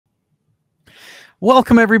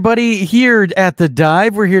Welcome, everybody, here at The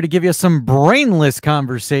Dive. We're here to give you some brainless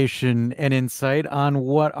conversation and insight on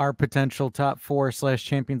what our potential top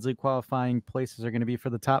 4/Champions League qualifying places are going to be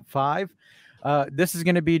for the top 5. This is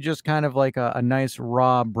going to be just kind of like a nice,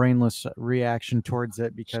 raw, brainless reaction towards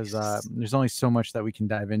it because there's only so much that we can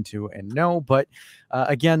dive into and know. But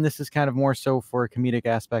again, this is kind of more so for a comedic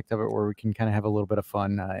aspect of it where we can kind of have a little bit of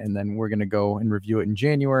fun. And then we're going to go and review it in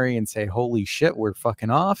January and say, holy shit, we're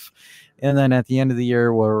fucking off. And then at the end of the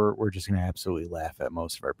year, we're just going to absolutely laugh at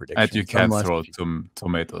most of our predictions. And you can throw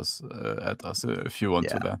tomatoes at us if you want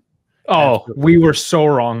to. Then. Oh, absolutely. We were so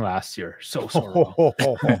wrong last year. So wrong.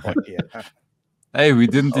 Yeah. Hey, we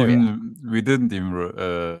didn't even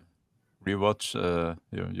rewatch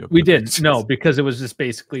your we didn't. No, because it was just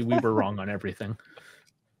basically we were wrong on everything.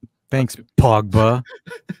 Thanks, Pogba.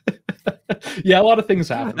 Yeah, a lot of things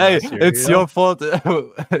happened. Hey, last year, it's your fault.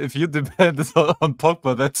 If you depend on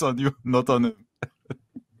Pogba, that's on you, not on him.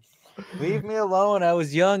 Leave me alone. I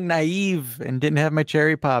was young, naive, and didn't have my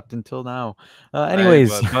cherry popped until now.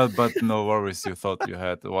 Anyways, but no worries. You thought you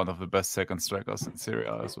had one of the best second strikers in Serie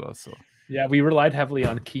A as well. So yeah, we relied heavily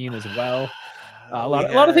on Keane as well. A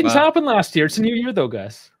lot of things happened last year. It's a new year, though,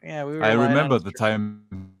 guys. Yeah, we. I remember the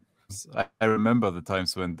time. I remember the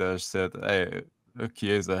times when Dash said, "Hey,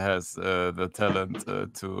 Chiesa has the talent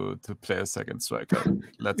to play a second striker.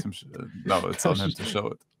 Let him. Now it's on him to show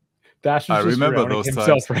it." Dash I remember those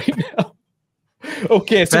times right now.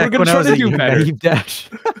 Okay, so we're gonna try to do better. Dash.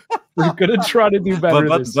 We're gonna try to do better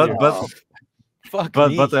this year.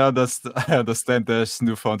 But I understand Dash's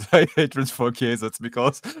newfound hatred for Chiesa. It's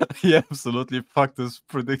because he absolutely fucked his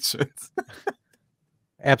predictions.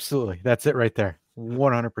 Absolutely, that's it right there.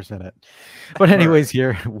 100% it. But anyways,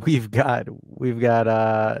 here we've got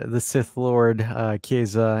the Sith Lord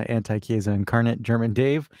Chiesa, anti-Chiesa incarnate German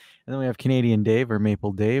Dave, and then we have Canadian Dave or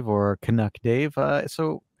Maple Dave or Canuck Dave.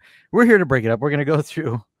 So we're here to break it up. We're going to go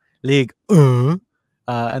through League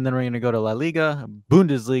and then we're going to go to La Liga,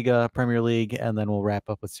 Bundesliga, Premier League, and then we'll wrap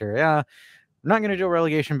up with Serie A. We're not going to do a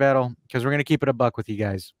relegation battle because we're going to keep it a buck with you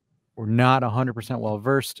guys. We're not 100% well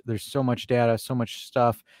versed. There's so much data, so much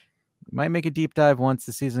stuff. We might make a deep dive once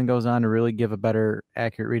the season goes on to really give a better,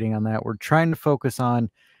 accurate reading on that. We're trying to focus on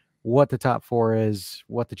what the top 4 is,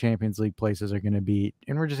 what the Champions League places are going to be,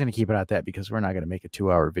 and we're just going to keep it at that because we're not going to make a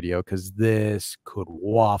 2-hour video because this could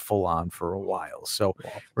waffle on for a while. So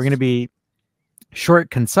we're going to be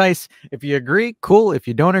short, concise. If you agree, cool. If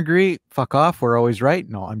you don't agree, fuck off. We're always right.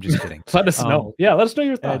 No, I'm just kidding. Let us know. Yeah, let us know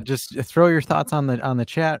your thoughts. Just throw your thoughts on the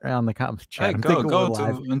chat, on the comment chat. Hey, go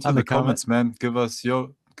into the comments, man. Give us your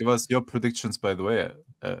predictions, by the way,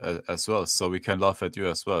 as well, so we can laugh at you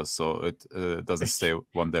as well, so it doesn't stay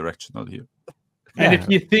one directional here. And if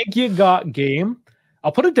you think you got game,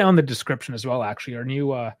 I'll put it down in the description as well. Actually, our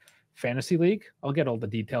new fantasy league, I'll get all the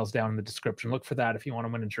details down in the description. Look for that if you want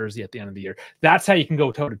to win a jersey at the end of the year. That's how you can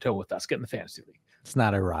go toe to toe with us. Get in the fantasy league. It's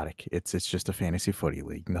not erotic. It's just a fantasy footy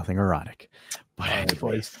league. Nothing erotic. But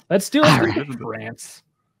anyways, let's do it. France.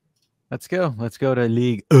 Let's go. Let's go to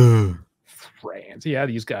League. France. Yeah,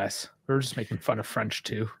 these guys. We're just making fun of French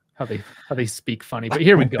too. How they speak funny. But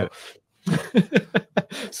here we go.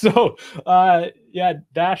 So yeah,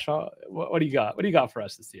 Dash, what do you got? What do you got for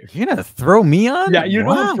us this year? You're gonna throw me on? Yeah, you're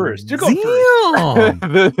going first. You're going first.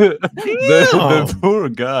 The poor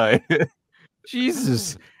guy.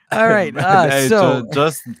 Jesus. All right. Hey, so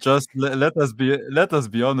just let us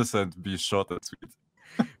be honest and be short and sweet.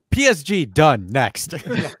 PSG done next.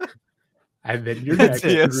 And then you're next.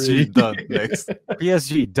 PSG done next.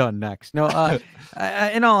 PSG done next. No,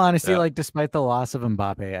 in all honesty, like despite the loss of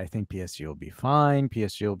Mbappe, I think PSG will be fine.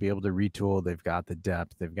 PSG will be able to retool. They've got the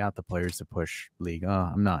depth. They've got the players to push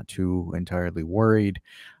Liga. I'm not too entirely worried.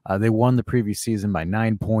 They won the previous season by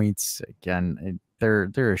 9 points. Again,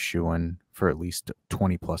 they're a shoo-in for at least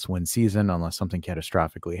 20+ win season unless something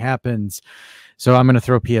catastrophically happens. So I'm going to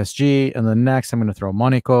throw PSG, and then next I'm going to throw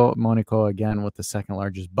Monaco. Monaco again with the second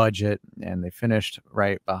largest budget, and they finished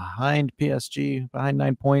right behind PSG, behind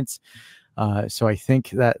 9 points. So I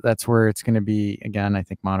think that's where it's going to be. Again, I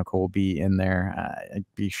think Monaco will be in there. I'd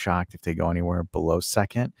be shocked if they go anywhere below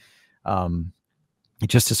second.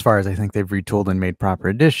 Just as far as I think they've retooled and made proper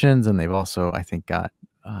additions, and they've also, I think, got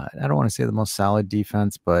I don't want to say the most solid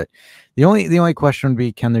defense, but the only question would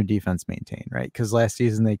be, can their defense maintain, right? Because last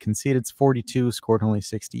season they conceded 42, scored only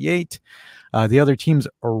 68. The other teams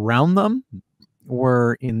around them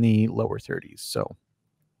were in the lower 30s. So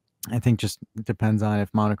I think just depends on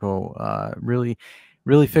if Monaco really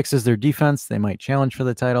fixes their defense. They might challenge for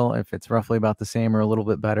the title. If it's roughly about the same or a little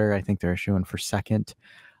bit better, I think they're shooing for second.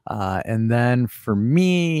 And then for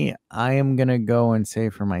me, I am going to go and say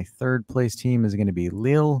for my third place team is going to be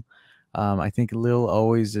Lille. I think Lille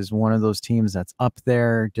always is one of those teams that's up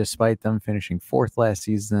there, despite them finishing fourth last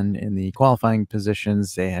season in the qualifying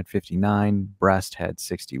positions. They had 59. Brest had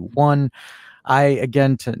 61.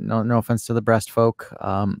 Again, no offense to the Brest folk,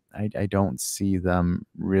 I don't see them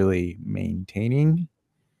really maintaining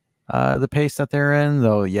the pace that they're in,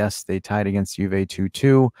 though. Yes, they tied against Juve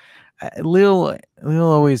 2-2. Lille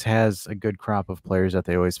always has a good crop of players that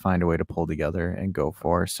they always find a way to pull together and go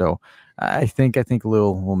for. So I think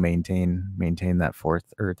Lille will maintain that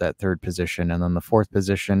fourth or that third position, and then the fourth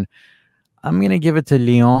position, I'm going to give it to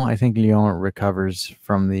Lyon. I think Lyon recovers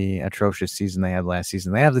from the atrocious season they had last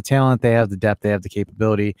season. They have the talent, they have the depth, they have the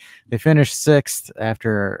capability. They finished sixth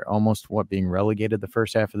after almost being relegated the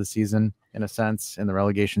first half of the season, in a sense, in the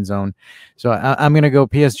relegation zone. So I'm going to go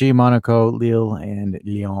PSG, Monaco, Lille, and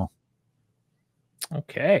Lyon.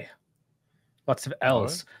 Okay. Lots of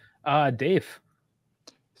L's. Right. Dave.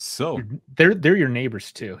 So they're your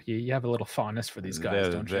neighbors too. You have a little fondness for these guys,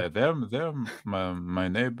 don't you? They're my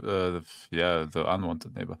neighbor. Yeah, the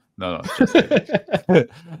unwanted neighbor. No, just kidding.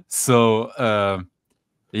 So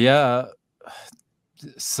yeah.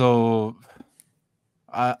 So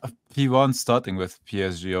P1 starting with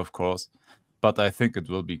PSG, of course, but I think it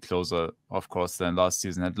will be closer, of course, than last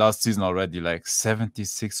season. And last season already like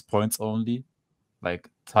 76 points only, like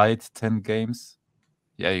tied 10 games.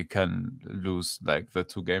 Yeah, you can lose like the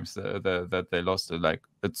 2 games that they lost. Like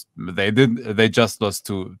they just lost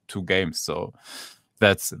two games, so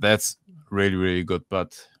that's really, really good.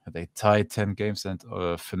 But they tied 10 games and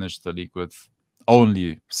finished the league with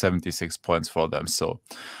only 76 points for them. So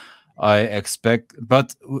I expect,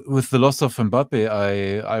 but with the loss of Mbappe,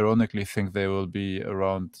 I ironically think they will be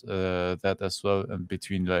around that as well, and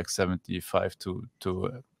between like 75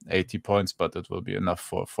 to 80 points, but it will be enough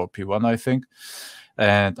for P1, I think.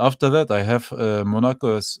 And after that, I have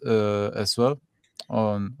Monaco as well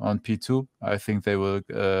on P2. I think they will.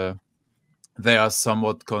 They are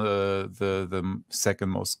somewhat the second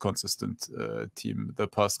most consistent team the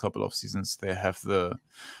past couple of seasons. They have the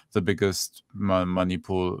biggest money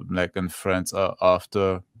pool, like in France,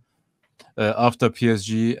 after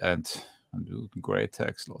PSG, and great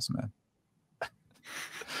tax loss, man.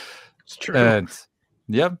 It's true. And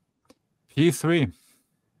yeah, P3.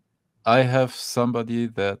 I have somebody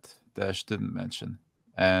that Dash didn't mention,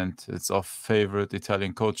 and it's our favorite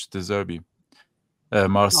Italian coach, De Zerbi.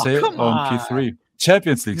 Marseille on P3.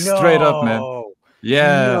 Champions League, straight up, man.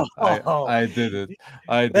 Yeah, no. I did it.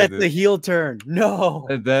 That's a heel turn. No.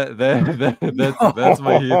 That's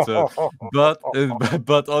my heel turn.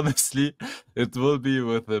 But honestly, it will be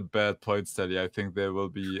with a bad points tally. I think they will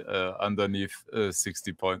be underneath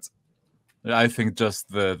 60 points. I think just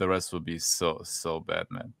the rest will be so bad,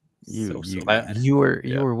 man. You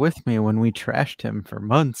were with me when we trashed him for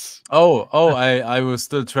months. I will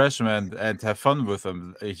still trash him and have fun with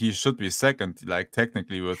him. He should be second, like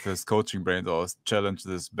technically with his coaching brain, or challenge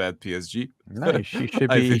this bad PSG. Nice. He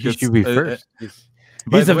should be first.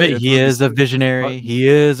 He is a visionary. He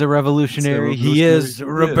is a reversionary. He is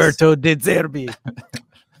Roberto De Zerbi.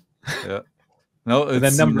 Yeah. No,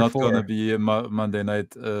 it's not gonna be Monday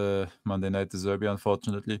night De Zerbi,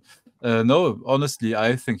 unfortunately. No, honestly,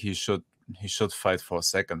 I think he should fight for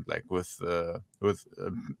second. Like with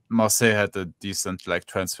Marseille had a decent like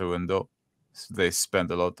transfer window. They spent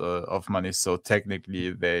a lot of money, so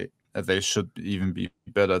technically they should even be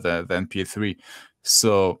better than P3.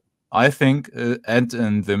 So I think, and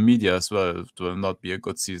in the media as well, it will not be a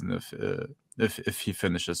good season if he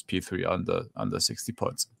finishes P3 under 60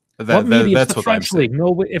 points. That's what French I'm league.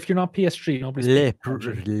 No, if you're not PSG, nobody's.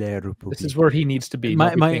 This is where he needs to be.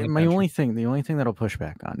 My only thing, the only thing that'll push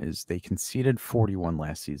back on is they conceded 41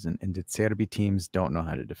 last season, and the Serie B teams don't know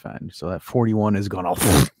how to defend. So that 41 is gonna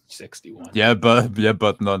 61. Yeah,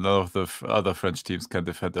 but none of the other French teams can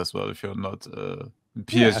defend as well. If you're not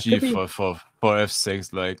PSG for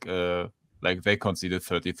F6, like they conceded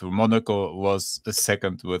 32. Monaco was a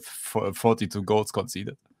second with 42 goals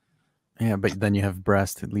conceded. Yeah, but then you have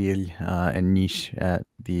Brest, Lille, and Nice at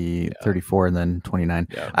the 34 and then 29.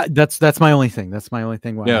 Yeah. That's my only thing. That's my only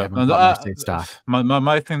thing. Why I haven't Marseille stock.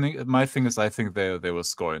 My thing is I think they will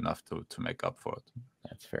score enough to make up for it.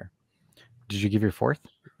 That's fair. Did you give your fourth?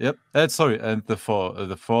 Yep. Sorry, and the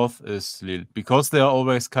fourth is Lille, because they are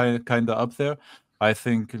always kind of up there. I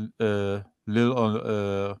think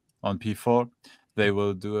Lille on P4 they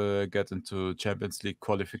will get into Champions League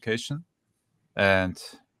qualification, and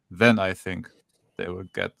then I think they will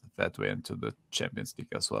get that way into the Champions League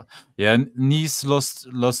as well. Yeah, Nice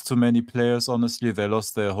lost too many players, honestly. They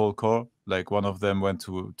lost their whole core. Like one of them went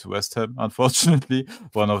to West Ham, unfortunately.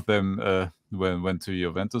 One of them went to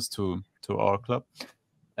Juventus, to our club.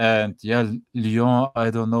 And yeah, Lyon, I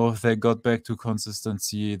don't know if they got back to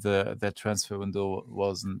consistency. Their transfer window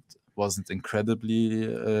wasn't incredibly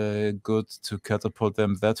good to catapult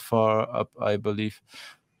them that far up, I believe.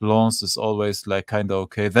 Lens is always like kind of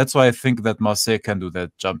okay. That's why I think that Marseille can do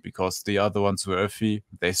that jump, because the other ones were iffy.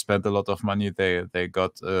 They spent a lot of money. They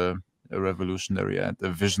got a revolutionary and a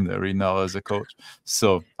visionary now as a coach.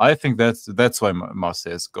 So I think that's why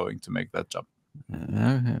Marseille is going to make that jump.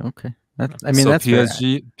 Okay. I mean, that's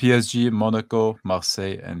PSG, Monaco,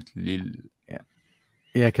 Marseille, and Lille.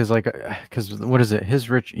 Yeah, because what is it? His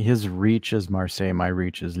reach is Marseille. My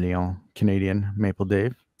reach is Lyon. Canadian Maple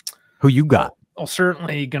Dave. Who you got? Well,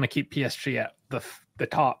 certainly going to keep PSG at the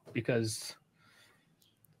top, because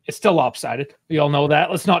it's still lopsided. We all know that.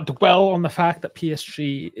 Let's not dwell on the fact that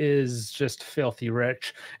PSG is just filthy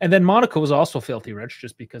rich. And then Monaco is also filthy rich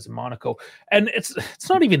just because of Monaco. And it's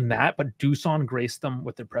not even that, but Dusan graced them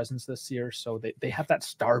with their presence this year. So they have that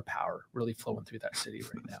star power really flowing through that city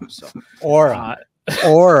right now. So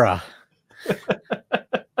Aura.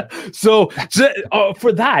 So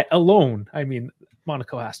for that alone, I mean,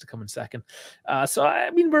 Monaco has to come in second. So I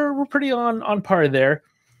mean, we're pretty on par there.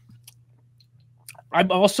 I'm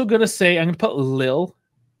also gonna say I'm gonna put Lille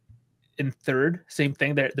in third. Same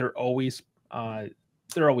thing. They're always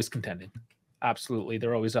contending. Absolutely,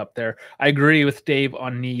 they're always up there. I agree with Dave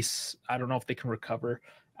on Nice. I don't know if they can recover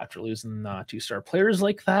after losing 2-star players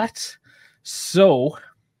like that. So,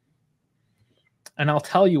 and I'll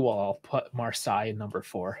tell you all, I'll put Marseille in number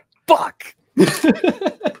 4. Fuck.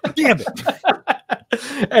 Damn it.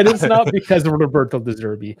 And it's not because of Roberto De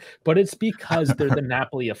Zerbi, but it's because they're the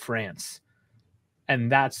Napoli of France. And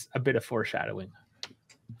that's a bit of foreshadowing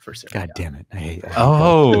for Serie A. God damn it. I hate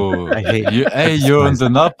I hate you. Hey, you're on the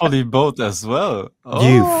Napoli boat as well.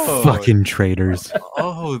 You fucking traitors.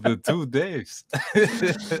 Oh, the 2 Daves.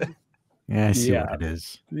 Yeah, I see what it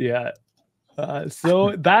is. Yeah.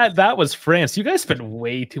 So that was France. You guys spent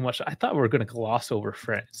way too much. I thought we were going to gloss over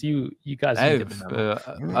France. You guys I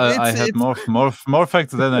had more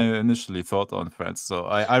facts than I initially thought on France. So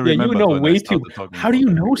I remember. You know way too. How do you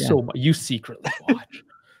know so much? You secretly watch.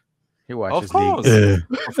 He watches. Of course.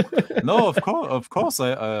 No, of course.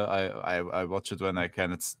 I watch it when I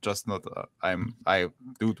can. It's just not. I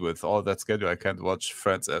do it with all that schedule. I can't watch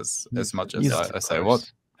France as much as I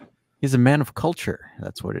want. He's a man of culture.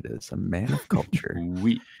 That's what it is. A man of culture.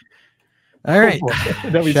 Oui. All right.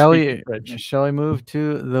 Shall we move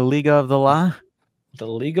to the Liga of the La? The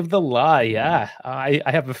League of the La, yeah. I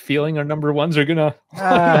have a feeling our number ones are gonna.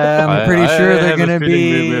 I'm pretty sure they're gonna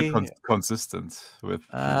be we're consistent with.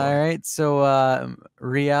 All right, so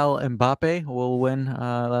Real Mbappe will win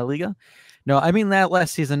La Liga. No, I mean that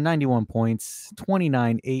last season, 91 points,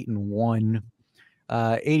 29, 8-1,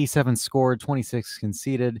 87 scored, 26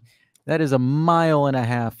 conceded. That is a mile and a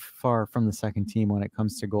half far from the second team when it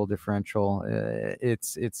comes to goal differential.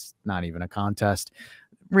 It's not even a contest.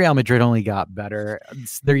 Real Madrid only got better.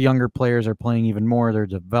 Their younger players are playing even more. They're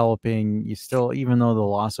developing. Even though the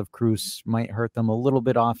loss of Cruz might hurt them a little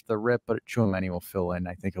bit off the rip, but Tchouaméni will fill in.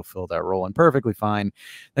 I think he'll fill that role in perfectly fine.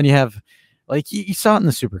 Then you have, like you saw it in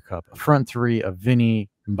the Super Cup, a front 3 of Vinny,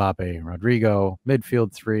 Mbappe, Rodrigo,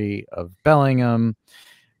 midfield 3 of Bellingham,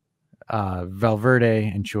 Valverde,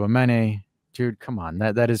 and Tchouaméni. Dude, come on.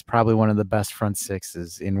 That is probably one of the best front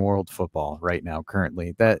 6s in world football right now,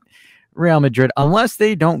 currently. That Real Madrid, unless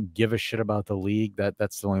they don't give a shit about the league,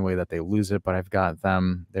 that's the only way that they lose it, but I've got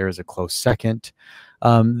them. There is a close second.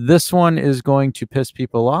 This one is going to piss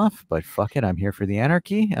people off, but fuck it, I'm here for the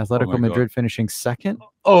anarchy. Atletico Madrid finishing second.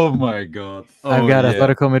 Oh my God. I've got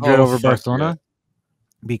Atletico Madrid over Barcelona.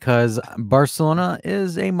 Because Barcelona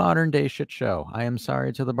is a modern day shit show. I am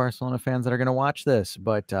sorry to the Barcelona fans that are going to watch this,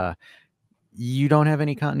 but you don't have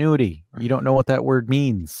any continuity. You don't know what that word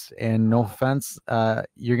means. And no offense,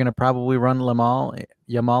 you're going to probably run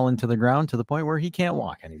Yamal into the ground to the point where he can't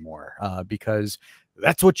walk anymore, because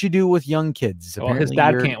that's what you do with young kids. Well, his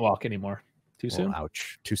dad can't walk anymore. Too soon?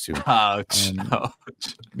 Ouch. Too soon. Ouch.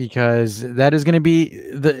 Because that is going to be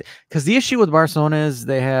because the issue with Barcelona is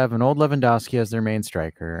they have an old Lewandowski as their main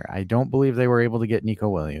striker. I don't believe they were able to get Nico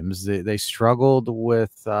Williams. They struggled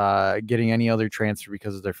with getting any other transfer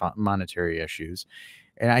because of their monetary issues.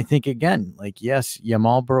 And I think, again, like, yes,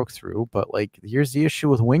 Yamal broke through, but like, here's the issue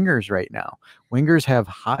with wingers right now. Wingers have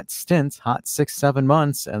hot stints, hot 6-7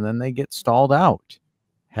 months, and then they get stalled out.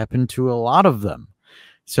 Happened to a lot of them.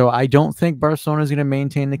 So I don't think Barcelona is going to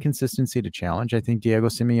maintain the consistency to challenge. I think Diego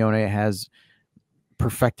Simeone has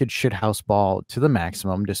perfected shithouse ball to the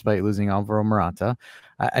maximum, despite losing Alvaro Morata.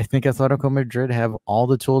 I think Atletico Madrid have all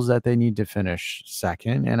the tools that they need to finish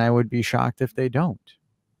second, and I would be shocked if they don't,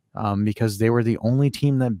 because they were the only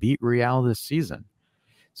team that beat Real this season.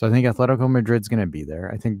 So I think Atletico Madrid's going to be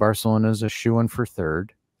there. I think Barcelona is a shoo-in for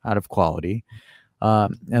third out of quality.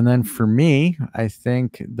 And then for me, I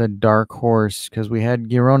think the dark horse, because we had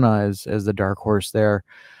Girona as the dark horse there,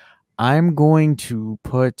 I'm going to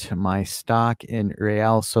put my stock in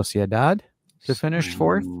Real Sociedad to finish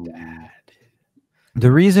fourth.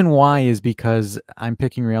 The reason why is because I'm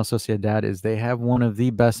picking Real Sociedad is they have one of the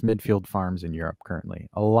best midfield farms in Europe currently.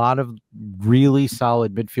 A lot of really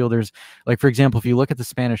solid midfielders. Like, for example, if you look at the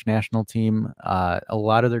Spanish national team, a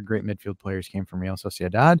lot of their great midfield players came from Real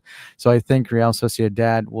Sociedad. So I think Real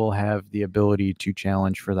Sociedad will have the ability to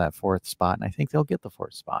challenge for that fourth spot, and I think they'll get the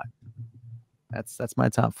fourth spot. That's my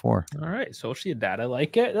top four. All right, Sociedad, I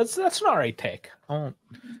like it. That's an all right take. I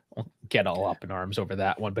won't get all up in arms over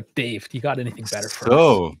that one. But Dave, do you got anything better for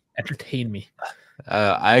us? Entertain me.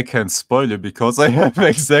 I can spoil you because I have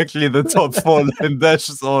exactly the top four in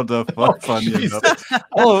Dash's order. Funny enough.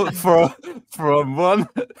 Oh, from 1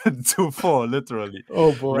 to 4, literally.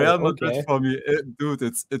 Oh boy. Real Madrid for me, dude.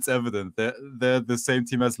 It's evident. They're the same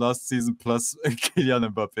team as last season plus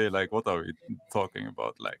Kylian Mbappe. Like, what are we talking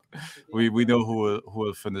about? Like, we know who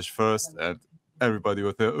will finish first, and everybody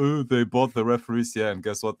will say, "Oh, they bought the referees." Yeah, and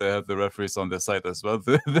guess what? They have the referees on their side as well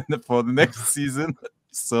for the next season.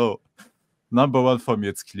 So. Number one for me,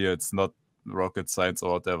 it's clear. It's not rocket science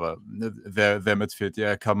or whatever. Their midfield,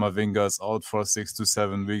 yeah, Camavinga's out for 6 to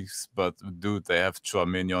 7 weeks, but dude, they have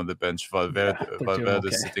Tchouaméni on the bench.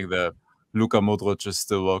 Valverde sitting there. Luka Modric is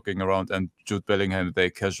still walking around, and Jude Bellingham, they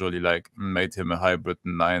casually made him a hybrid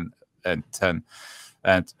 9 and 10.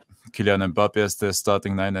 And Kylian Mbappe is their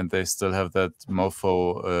starting 9, and they still have that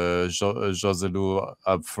mofo Joselu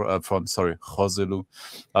up front. Sorry, Joselu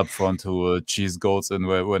up front who cheese goals in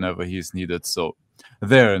whenever he's needed. So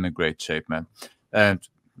they're in a great shape, man. And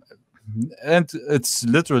it's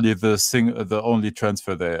literally the only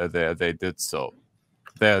transfer they did. So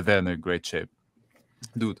they're in a great shape,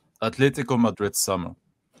 dude. Atletico Madrid summer.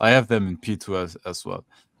 I have them in P2 as well.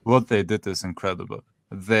 What they did is incredible.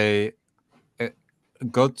 They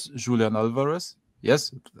got Julian Alvarez.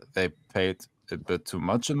 Yes, they paid a bit too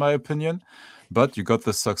much in my opinion, but you got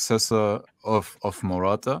the successor of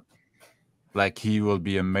Morata. Like, he will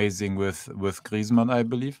be amazing with Griezmann, I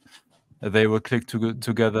believe. They will click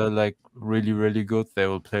together like really, really good. They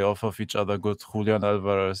will play off of each other good. Julian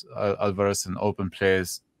Alvarez in open play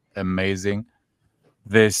is amazing.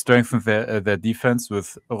 They strengthened their defense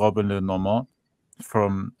with Robin Lenormand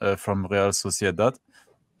from Real Sociedad.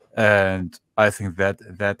 And I think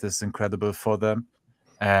that is incredible for them.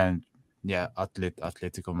 And yeah,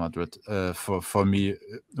 Atletico Madrid for me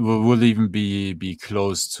will even be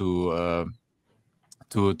close to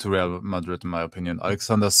Real Madrid in my opinion.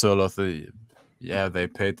 Alexander Sørloth, they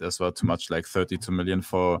paid as well too much, like 32 million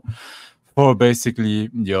for basically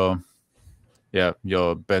your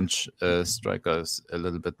bench strikers, a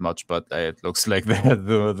little bit much, but it looks like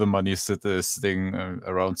the money sitting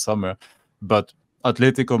around somewhere. But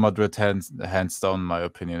Atletico Madrid, hands down, in my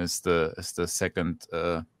opinion, is the second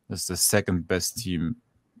best team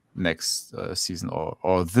next season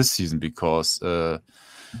or this season because La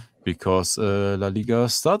Liga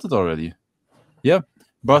started already. Yeah,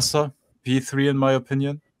 Barca P3 in my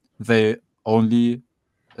opinion. They only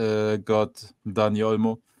got Dani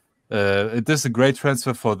Olmo. It is a great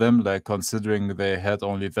transfer for them, like considering they had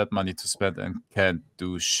only that money to spend and can't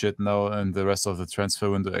do shit now in the rest of the transfer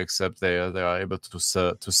window, except they are able to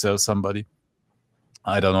sell somebody.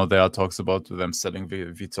 I don't know. There are talks about them selling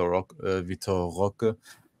Vitor Roque,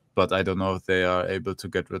 but I don't know if they are able to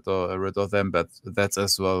get rid of them. But that's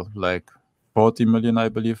as well like 40 million, I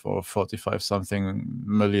believe, or 45 something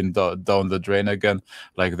million down the drain again.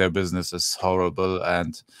 Like, their business is horrible,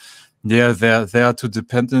 and yeah, they are too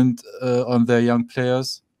dependent on their young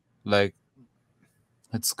players. Like,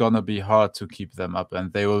 it's gonna be hard to keep them up,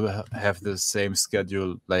 and they will have the same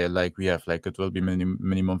schedule like we have. Like, it will be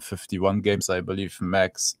minimum 51 games, I believe,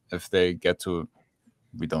 max, if they get to.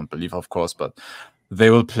 We don't believe, of course, but they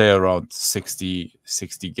will play around 60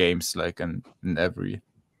 games, like in every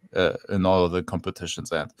in all of the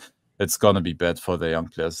competitions, and it's gonna be bad for the young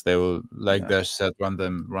players. They will, like Dash said, run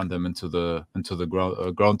them into the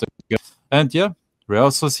ground again. And yeah, Real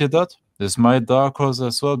Sociedad is my dark horse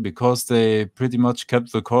as well, because they pretty much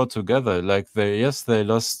kept the core together. Like, they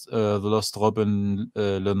lost Robin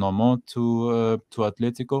Lenormand to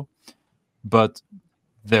Atletico, but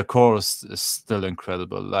their core is still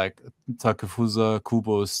incredible. Like Takefusa,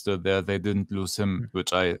 Kubo is still there. They didn't lose him,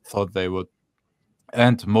 which I thought they would.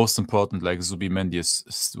 And most important, like Zubimendi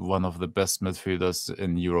is one of the best midfielders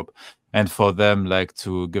in Europe. And for them, like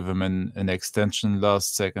to give him an extension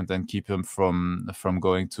last second and keep him from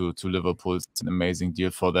going to Liverpool, it's an amazing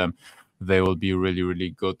deal for them. They will be really,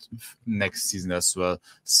 really good next season as well.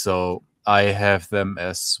 So I have them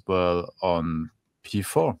as well on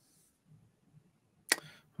P4. All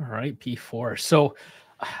right, P4. So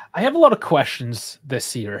I have a lot of questions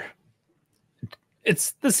this year.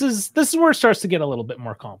 This is where it starts to get a little bit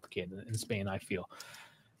more complicated in Spain, I feel.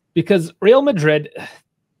 Because Real Madrid,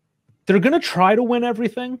 they're going to try to win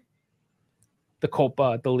everything. The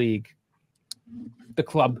Copa, the league, the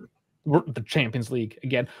club, the Champions League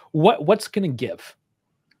again. What's going to give?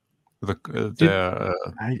 The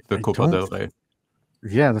Copa del Rey.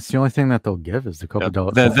 Yeah, that's the only thing that they'll give is the Copa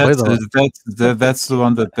del Rey. That's the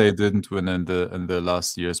one that they didn't win in the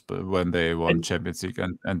last years, but when they won Champions League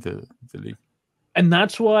and the league. And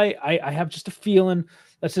that's why I have just a feeling.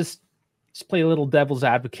 Let's just play a little devil's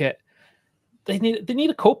advocate. They need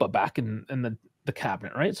a Copa back in the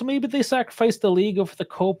cabinet, right? So maybe they sacrifice the league over the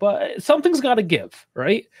Copa. Something's got to give,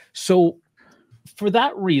 right? So for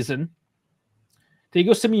that reason,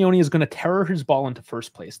 Diego Simeone is going to terror his ball into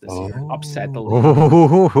first place this year, upset the league.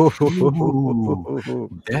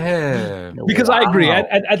 Damn. Because I agree.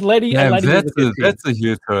 That's a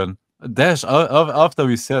heel turn. Dash, after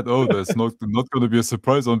we said, there's not going to be a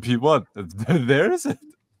surprise on P1. There is it.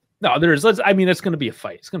 No, there is. I mean, it's going to be a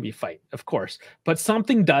fight. It's going to be a fight, of course. But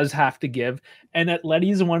something does have to give. And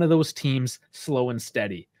Atleti's one of those teams, slow and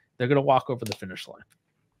steady. They're going to walk over the finish line.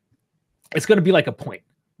 It's going to be like a point.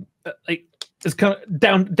 Like, it's kind of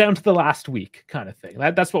down to the last week kind of thing.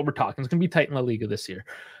 That's what we're talking. It's going to be tight in La Liga this year.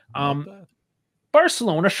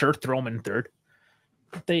 Barcelona, sure, throw them in third.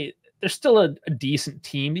 They're still a decent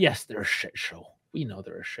team. Yes, they're a shit show. We know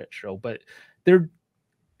they're a shit show, but they're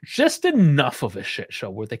just enough of a shit show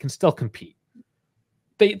where they can still compete.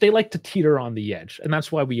 They like to teeter on the edge, and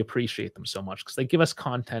that's why we appreciate them so much, because they give us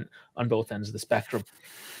content on both ends of the spectrum.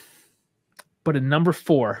 But in number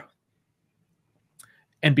 4,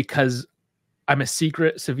 and because I'm a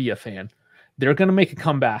secret Sevilla fan, they're going to make a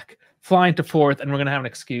comeback, fly into 4th, and we're going to have an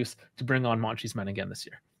excuse to bring on Monchi's men again this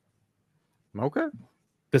year. Okay.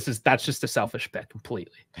 That's just a selfish bet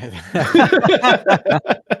completely.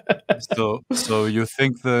 So you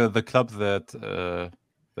think the club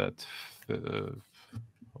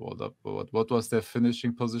what was their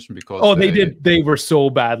finishing position? Because they were so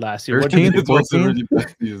bad last year. 13, it was a really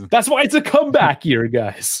bad season. That's why it's a comeback year,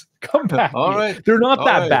 guys. Comeback. All year. right. They're not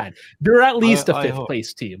that bad. They're at least a 5th hope.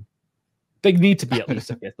 place team. They need to be at least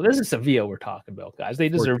a 5th. But this is Sevilla we're talking about, guys. They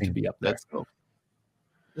deserve 14. to be up there. Let's go.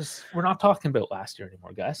 We're not talking about last year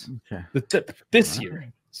anymore, guys. Okay. This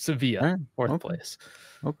year, Sevilla, 4th place.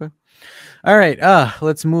 Okay. All right.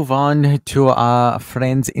 Let's move on to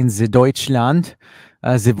friends in the Deutschland,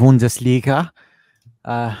 the Bundesliga,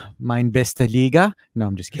 mein beste Liga. No,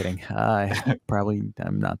 I'm just kidding.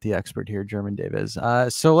 I'm not the expert here. German Dave is.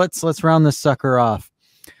 So let's round this sucker off.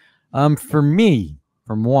 For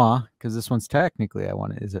moi, because this one's technically,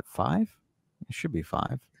 is it 5? It should be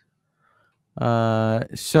 5.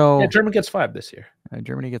 So Germany gets 5 this year.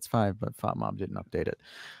 Germany gets 5, but FOTMob didn't update it.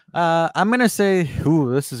 I'm gonna say,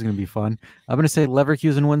 this is gonna be fun. I'm gonna say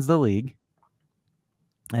Leverkusen wins the league.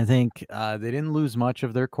 I think they didn't lose much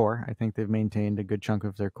of their core. I think they've maintained a good chunk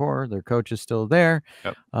of their core. Their coach is still there.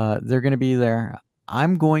 Yep. They're gonna be there.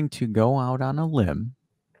 I'm going to go out on a limb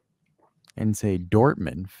and say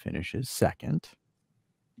Dortmund finishes 2nd.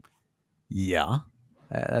 Yeah,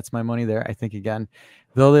 that's my money there. I think, again,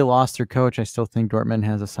 though they lost their coach, I still think Dortmund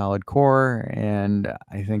has a solid core. And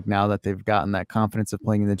I think now that they've gotten that confidence of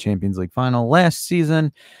playing in the Champions League final last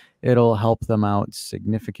season, it'll help them out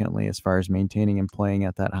significantly as far as maintaining and playing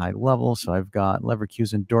at that high level. So I've got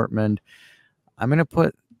Leverkusen, Dortmund. I'm gonna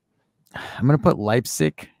put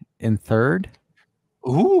Leipzig in 3rd.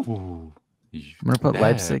 Ooh. I'm gonna put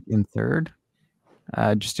Leipzig in 3rd.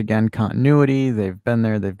 Just again, continuity. They've been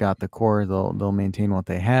there. They've got the core. They'll maintain what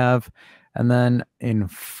they have. And then in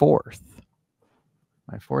 4th,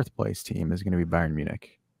 my 4th place team is going to be Bayern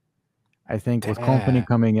Munich. I think with Kompany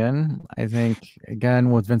coming in, I think,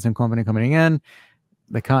 again, with Vincent Kompany coming in,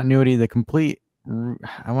 the continuity, the complete, I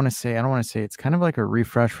don't want to say it's kind of like a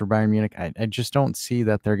refresh for Bayern Munich. I just don't see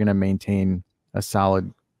that they're going to maintain a solid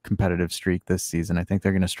competitive streak this season. I think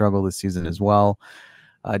they're going to struggle this season as well.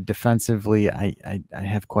 Defensively, I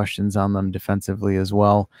have questions on them defensively as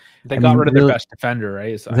well. They got rid of their best defender,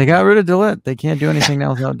 right? So they got rid of De Ligt. They can't do anything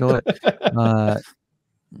now without De Ligt.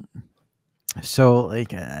 So,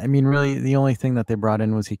 like, I mean, really, the only thing that they brought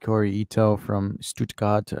in was Hikori Ito from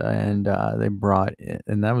Stuttgart, and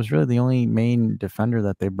and that was really the only main defender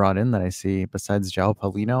that they brought in that I see besides João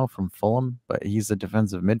Paulino from Fulham, but he's a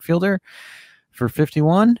defensive midfielder for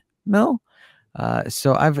 51 mil.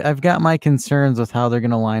 So I've got my concerns with how they're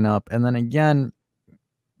going to line up, and then again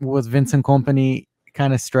with Vincent Kompany,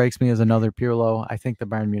 kind of strikes me as another Pirlo. I think the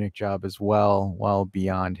Bayern Munich job is well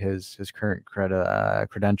beyond his current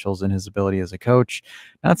credentials and his ability as a coach.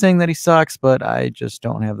 Not saying that he sucks, but I just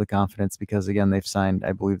don't have the confidence because, again, they've signed,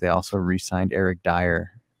 I believe they also re-signed Eric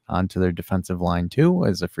Dyer onto their defensive line too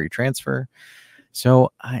as a free transfer.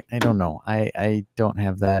 So I don't know. I don't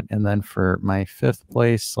have that. And then for my 5th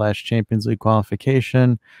place / Champions League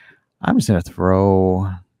qualification, I'm just going to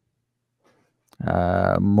throw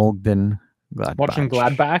Mogden Gladbach. Watching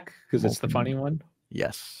Gladbach because it's the funny one.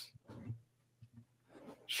 Yes.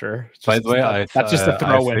 Sure. By the way, that's just a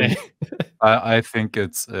throw in. I think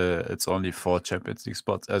it's only 4 Champions League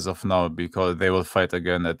spots as of now because they will fight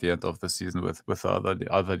again at the end of the season with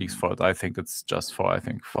other leagues for it. I think it's just 4. I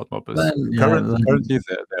think Fortnite is currently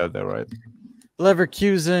they're right.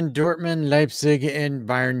 Leverkusen, Dortmund, Leipzig, and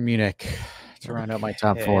Bayern Munich to round out my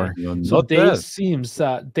top 4. So Dave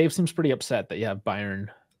seems pretty upset that you have Bayern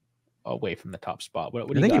away from the top spot. What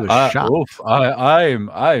do you think? He was shocked.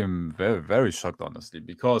 I'm very, very shocked, honestly,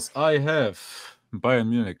 because I have Bayern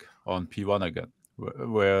Munich on P1 again,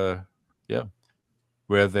 where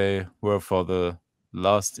they were for the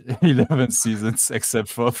last 11 seasons, except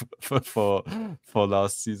for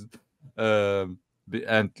last season. And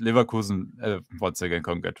Leverkusen, once again,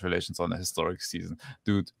 congratulations on a historic season.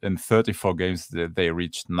 Dude, in 34 games, they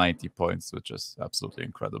reached 90 points, which is absolutely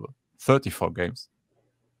incredible. 34 games.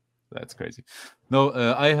 That's crazy. No,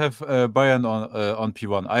 I have Bayern on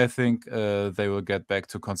P1. I think they will get back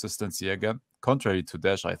to consistency again. Contrary to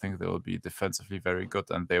Dash, I think they will be defensively very good,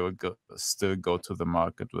 and they will still go to the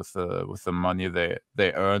market with the money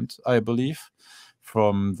they earned, I believe,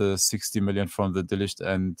 from the 60 million from the De Ligt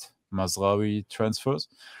and Mazraoui transfers.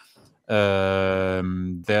 There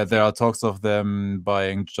are talks of them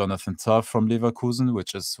buying Jonathan Tah from Leverkusen,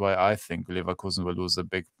 which is why I think Leverkusen will lose a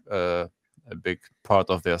big part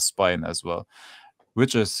of their spine as well,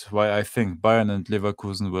 which is why I think Bayern and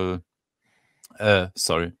Leverkusen will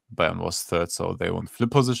Bayern was 3rd, so they won't flip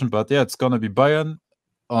position, but yeah, it's gonna be Bayern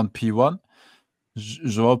on P1.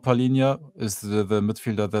 João Paulino is the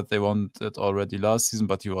midfielder that they wanted already last season,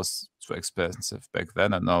 but he was too expensive back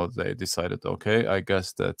then, and now they decided, okay, I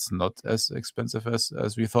guess that's not as expensive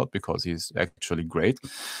as we thought, because he's actually great,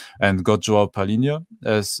 and got João Paulino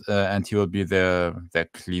and he will be their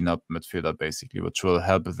cleanup midfielder basically, which will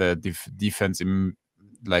help their defense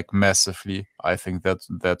like massively. I think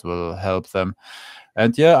that will help them,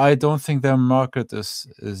 and yeah, I don't think their market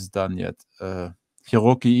is done yet.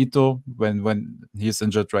 Hiroki Ito, when he's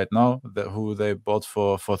injured right now, who they bought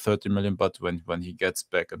for 30 million, but when he gets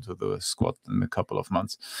back into the squad in a couple of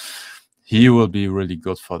months, he will be really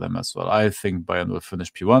good for them as well. I think Bayern will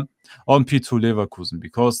finish P1. On P2, Leverkusen,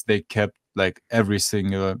 because they kept like every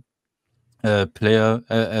single player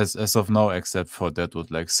as of now, except for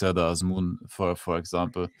Deadwood, like Serdar Azmoun, for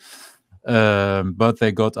example. But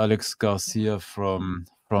they got Alex Garcia from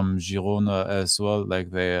Girona as well.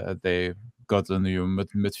 Like they got a new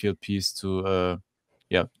midfield piece to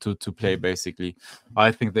play basically.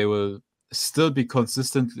 I think they will still be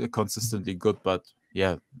consistently good, but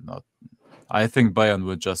yeah, not. I think Bayern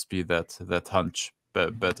will just be that hunch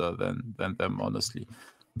better than them, honestly.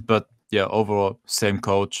 But yeah, overall, same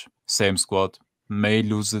coach, same squad. May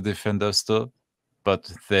lose the defender still,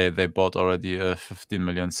 but they bought already a 15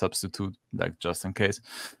 million substitute, like just in case.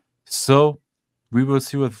 So we will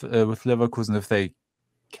see with Leverkusen if they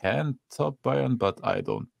can top Bayern, but I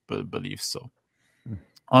don't believe so.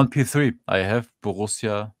 On P3, I have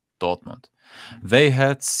Borussia Dortmund. They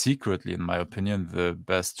had secretly, in my opinion, the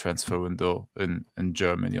best transfer window in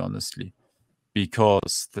Germany, honestly,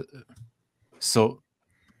 because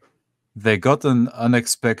they got an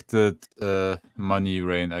unexpected money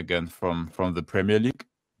rain again from the Premier League,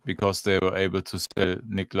 because they were able to sell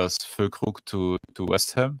Niklas Füllkrug to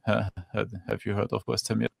West Ham. Have you heard of West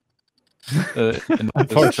Ham yet?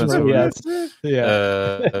 Unfortunately, yes.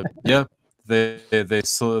 Yeah. They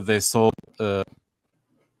sold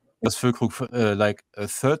Füllkrug like a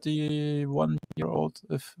 31-year-old,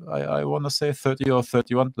 if I want to say 30 or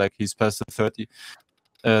 31, like he's past the 30.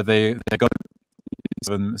 They got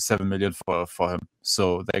 7 million for him,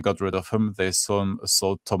 so they got rid of him. They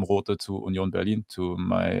sold Tom Rote to Union Berlin, to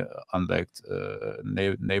my unliked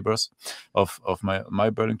neighbors of my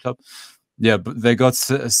Berlin club. Yeah, but they got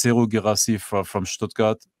Serhou Guirassy from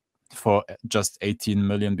Stuttgart. for just 18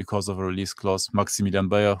 million because of a release clause. Maximilian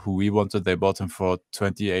Bayer, who we wanted, they bought him for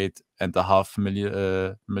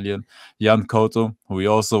 28.5 million. Jan Couto, who we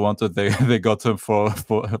also wanted, they got him for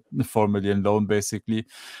 4 million loan, basically.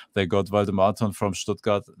 They got Waldemar Anton from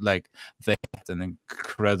Stuttgart. Like, they had an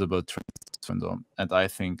incredible transfer window, and I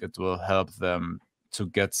think it will help them to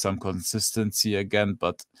get some consistency again,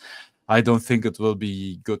 but I don't think it will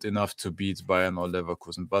be good enough to beat Bayern or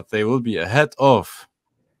Leverkusen, but they will be ahead of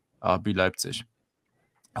RB Leipzig,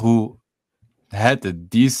 who had a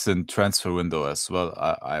decent transfer window as well,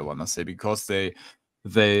 I want to say, because they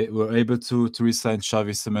were able to re-sign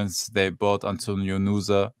Xavi Simons. They bought Antonio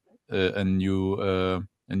Nusa, a new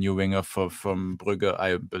winger from Brugge.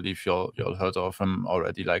 I believe you all heard of him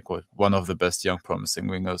already, like one of the best young promising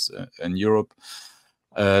wingers in Europe.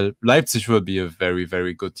 Leipzig will be a very,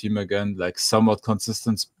 very good team again, like somewhat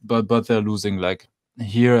consistent, but they're losing like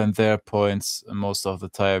here and there points most of the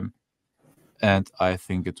time, and I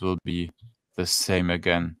think it will be the same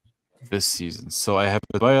again this season. So I have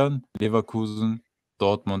Bayern, Leverkusen,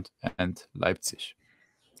 Dortmund, and Leipzig.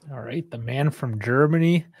 All right, the man from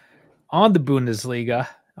Germany on the Bundesliga.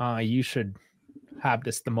 You should have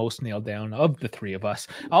this the most nailed down of the three of us.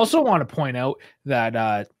 I also want to point out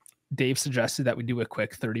that Dave suggested that we do a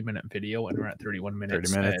quick 30-minute video, and we're at 31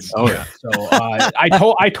 minutes. 30 minutes. And,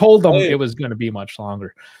 so I told them it was going to be much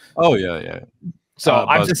longer. Oh yeah. So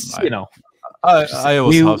I'm just, I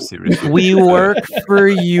was half serious. We work for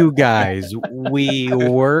you guys. We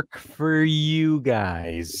work for you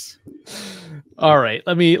guys. All right,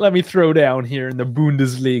 let me throw down here in the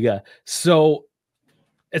Bundesliga. So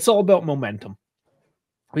it's all about momentum.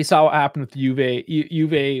 We saw what happened with Juve.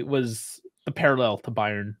 Juve was the parallel to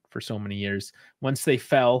Bayern for so many years. Once they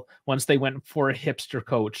fell, once they went for a hipster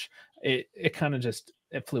coach, it kind of just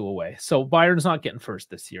flew away. So Bayern's not getting first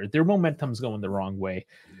this year. Their momentum's going the wrong way.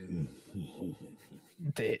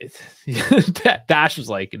 Dash is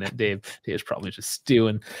liking it. Dave's probably just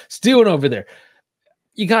stewing over there.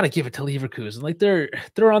 You got to give it to Leverkusen. Like they're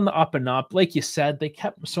on the up and up. Like you said, they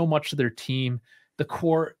kept so much of their team. The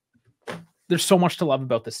core, there's so much to love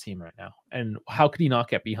about this team right now. And how could he not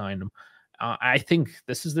get behind them? I think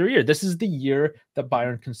this is their year. This is the year that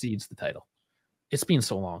Bayern concedes the title. It's been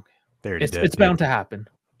so long. It's bound to happen.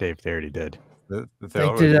 Dave, they already did. They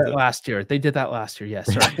did that last year. They did that last year. Yes,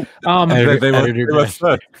 right. They were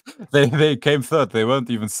third. They came third. They weren't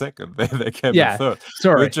even second. They came third.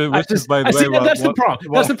 Sorry, which is by the way, that's the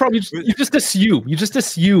problem. That's the problem. You just assume. You just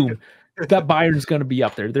assume that Bayern's going to be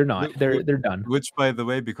up there. They're not. They're done. Which, by the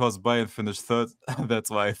way, because Bayern finished third, that's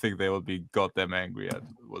why I think they will be goddamn angry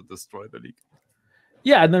and will destroy the league.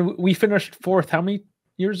 Yeah, and then we finished fourth. How many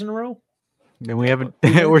years in a row? And we haven't.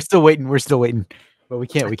 We're still waiting. But we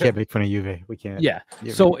can't make fun of Juve. We can't. Yeah.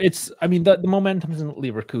 So it's, I mean, the momentum's in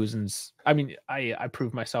Leverkusen's. I mean, I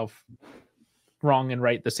proved myself wrong and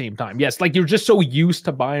right at the same time. Yes, like you're just so used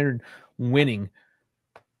to Bayern winning.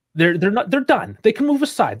 They're done. They can move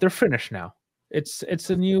aside. They're finished now. It's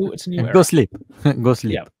a new era. Go sleep. Go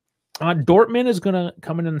sleep. Yeah. Dortmund is gonna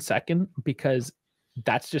come in second because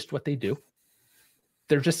that's just what they do.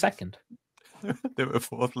 They're just second. They were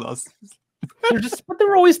fourth last season.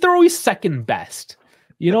 They're always second best.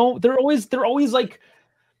 You know, they're always like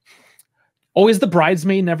always the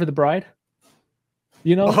bridesmaid, never the bride.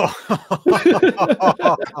 You know,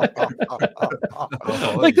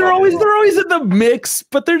 like they're always in the mix,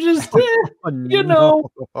 but they're just you know,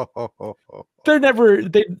 they're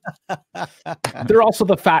also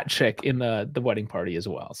the fat chick in the wedding party as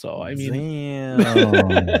well. So I mean,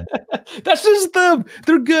 that's just them.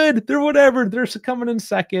 They're good. They're whatever. They're coming in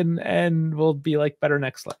second, and we'll be like better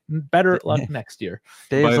luck next year.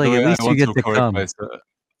 Dave's like, at least you get to come.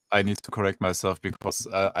 I need to correct myself because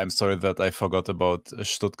I'm sorry that I forgot about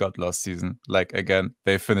Stuttgart last season. Like, again,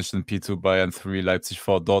 they finished in P2, Bayern 3, Leipzig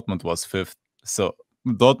 4, Dortmund was 5th. So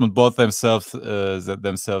Dortmund bought themselves the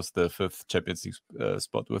 5th Champions League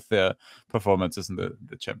spot with their performances in the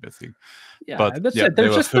Champions League. Yeah, but that's it. They're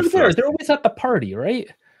there. They're always at the party,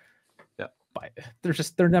 right? Yeah. But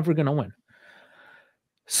they're never going to win.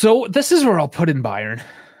 So this is where I'll put in Bayern.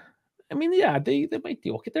 I mean, yeah, they might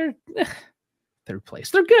be okay. They're third place.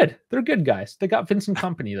 They're good. They're good guys. They got Vincent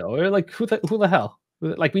Kompany though. They're like, who the hell?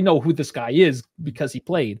 Like, we know who this guy is because he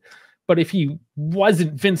played. But if he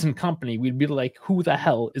wasn't Vincent Kompany, we'd be like, who the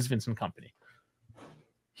hell is Vincent Kompany?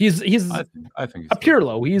 He's I think a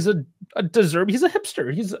Pirlo. He's a deserve. He's a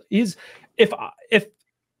hipster. He's if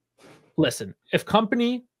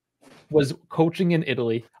Kompany was coaching in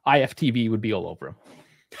Italy, IFTV would be all over him.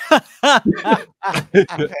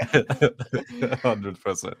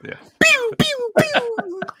 100%, yeah. Pew, pew,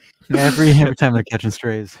 pew. Every time they're catching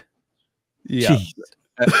strays. Yeah.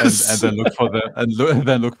 And then look for them and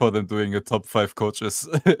then look for them doing a top 5 coaches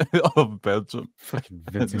of Belgium. Fucking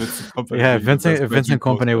Vincent. Kompany Yeah, being the best Vincent Belgian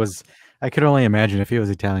Company coach. was. I could only imagine if he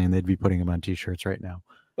was Italian, they'd be putting him on T-shirts right now.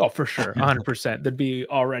 Oh, for sure, 100%. There'd be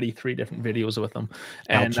already 3 different videos with him,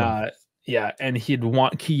 and yeah, and he'd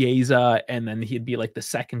want Chiesa, and then he'd be like the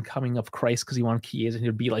second coming of Christ because he wanted Chiesa, and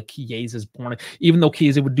he'd be like Chiesa's born, even though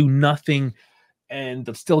Chiesa would do nothing, and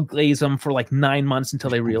they'll still glaze him for like 9 months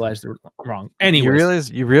until they realize they're wrong.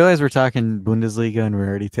 Anyways, you realize we're talking Bundesliga and we're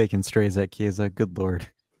already taking strays at Chiesa. Good lord,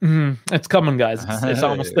 it's coming, guys. It's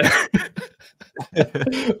almost there.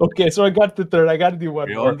 Okay, so I got the third. I got to do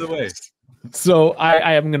one more. On the way. So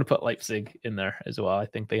I am going to put Leipzig in there as well. I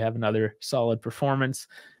think they have another solid performance,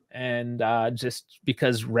 and just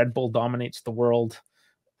because Red Bull dominates the world,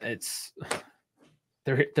 they're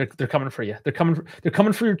coming for you. They're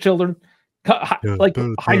coming for your children. Like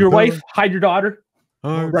hide your wife, hide your daughter.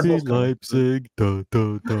 RB Leipzig,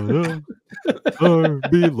 RB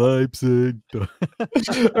Leipzig.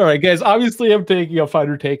 All right, guys. Obviously, I'm taking a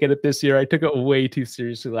fighter take at it this year. I took it way too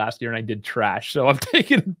seriously last year, and I did trash. So I'm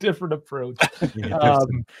taking a different approach.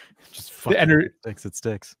 Just fucking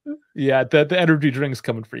sticks. Yeah, the energy drink's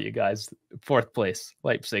coming for you guys. 4th place,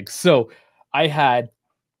 Leipzig. So I had.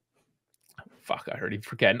 Fuck, I already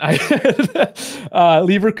forgetting. I had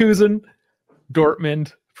Leverkusen,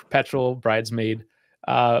 Dortmund, perpetual bridesmaid.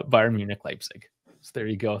 Bayern Munich, Leipzig. So there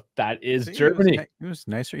you go. That is Germany. He was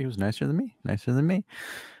nicer. He was nicer than me.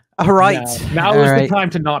 All right. Now is the time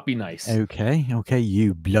to not be nice. Okay,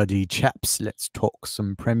 you bloody chaps. Let's talk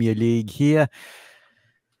some Premier League here.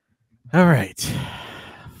 All right.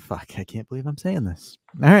 Fuck, I can't believe I'm saying this.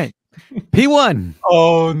 All right. P1.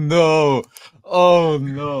 Oh no.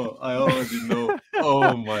 I already know.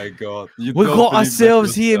 Oh my god. We got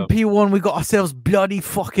ourselves here in P1. We got ourselves bloody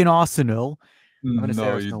fucking Arsenal.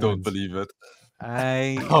 No, you don't believe it.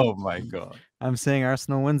 Oh my god. I'm saying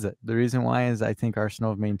Arsenal wins it. The reason why is I think Arsenal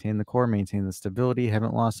have maintained the core, maintained the stability,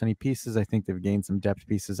 haven't lost any pieces. I think they've gained some depth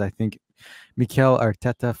pieces. I think Mikel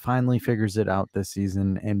Arteta finally figures it out this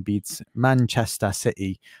season and beats Manchester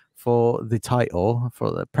City for the title, for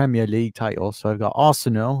the Premier League title. So I've got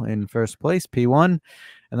Arsenal in first place, P1.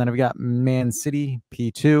 And then I've got Man City,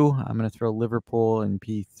 P2. I'm going to throw Liverpool in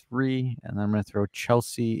P3. And then I'm going to throw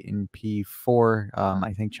Chelsea in P4.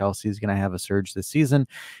 I think Chelsea is going to have a surge this season.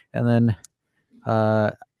 And then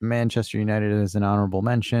Manchester United is an honorable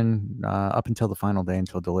mention up until the final day,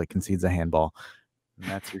 until De Ligt concedes a handball.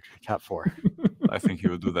 And that's your top 4. I think he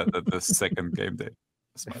will do that at the second game day.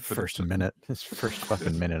 First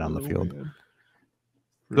fucking minute on the field.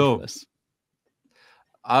 So,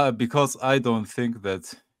 because I don't think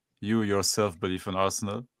that you yourself believe in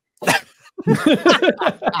Arsenal,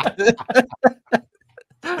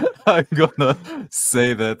 I'm gonna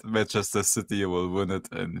say that Manchester City will win it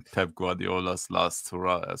in Pep Guardiola's last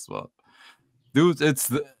hurrah as well. Dude, it's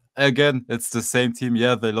the same team.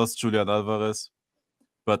 Yeah, they lost Julian Alvarez,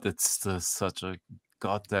 but it's still such a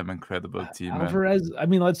goddamn incredible team. Alvarez, man. I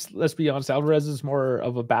mean, let's be honest. Alvarez is more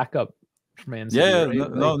of a backup for Man City. Yeah,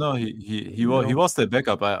 right? no, he was the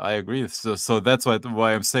backup. I agree. So that's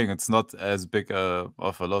why I'm saying it's not as big of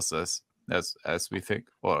a loss as we think,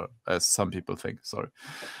 or as some people think. Sorry,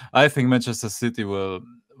 I think Manchester City will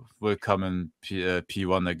come in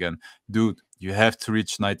P1 again. Dude, you have to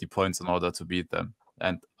reach 90 points in order to beat them,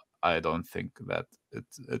 and I don't think that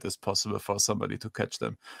it is possible for somebody to catch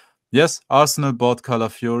them. Yes, Arsenal bought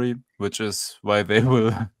Calafiori, which is why they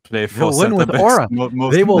will play for win with aura.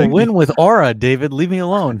 They will win with aura, David. Leave me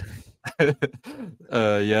alone.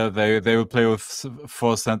 Yeah, they will play with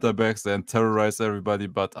 4 center backs and terrorize everybody,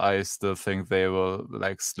 but I still think they will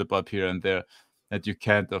slip up here and there, and you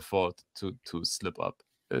can't afford to slip up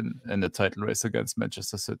in the title race against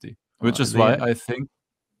Manchester City, which is why I think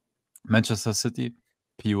Manchester City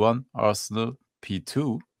P1, Arsenal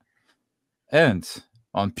P2, and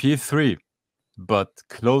on P3, but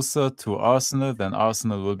closer to Arsenal than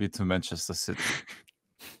Arsenal will be to Manchester City.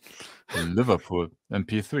 Liverpool in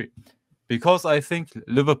P3. Because I think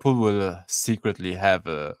Liverpool will secretly have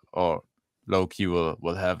or low-key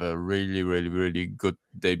will have a really, really, really good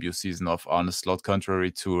debut season of Arne Slot,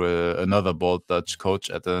 contrary to another bold Dutch coach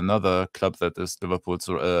at another club that is Liverpool's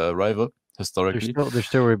rival. Historically, they're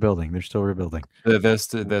still rebuilding. They're still rebuilding. They're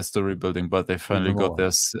still rebuilding, but they finally got their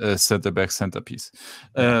centerpiece.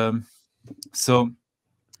 So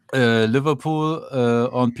Liverpool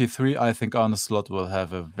on P3, I think Arne Slot will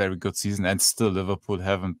have a very good season, and still Liverpool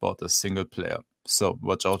haven't bought a single player. So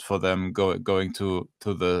watch out for them going to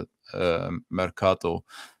the Mercato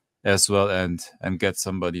as well and get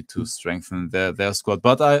somebody to strengthen their squad.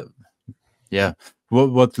 But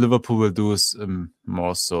what Liverpool will do is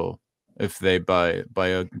more so if they buy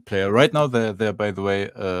a player. Right now they're by the way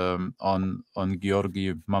on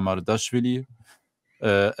Georgi Mamardashvili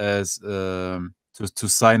as to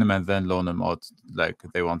sign him and then loan him out. Like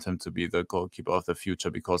they want him to be the goalkeeper of the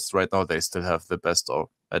future, because right now they still have the best, or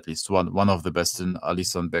at least one of the best, in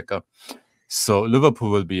Alisson Becker. So Liverpool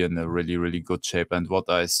will be in a really, really good shape. And what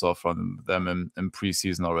I saw from them in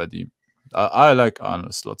preseason already, I like Arne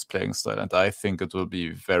Slot's playing style, and I think it will be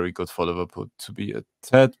very good for Liverpool to be a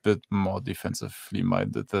tad bit more defensively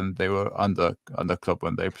minded than they were under Klopp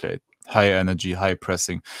when they played high energy, high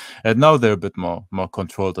pressing, and now they're a bit more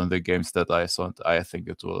controlled on the games that I saw. And I think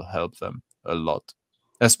it will help them a lot,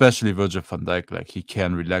 especially Virgil van Dijk. Like he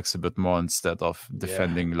can relax a bit more instead of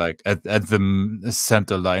defending like at the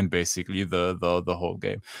center line basically the whole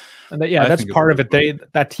game. And that's part of it.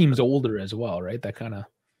 That team's older as well, right? That kind of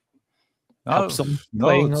helps them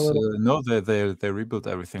playing a little. No, they rebuilt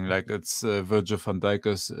everything. Like it's Virgil van Dijk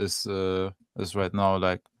is right now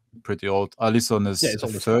like pretty old. Alisson is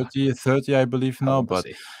 30, I believe now, but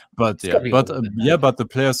the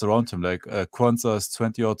players around him, like Kwanzaa is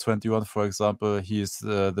 20 or 21, for example. He is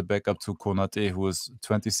the backup to Konate, who is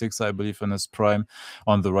 26, I believe, in his prime.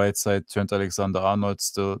 On the right side, Trent Alexander-Arnold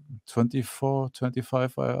still 24,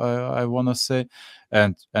 25, I want to say,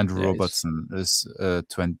 and Robertson is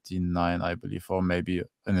 29, I believe, or maybe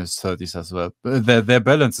in his 30s as well. But their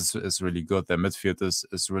balance is really good. Their midfield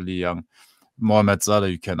is really young. Mohamed Salah,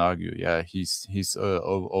 you can argue, yeah, he's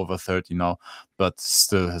over 30 now, but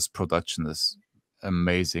still his production is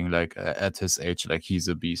amazing. Like at his age, like he's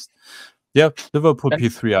a beast. Yeah, Liverpool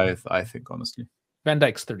P3, I think, honestly. Van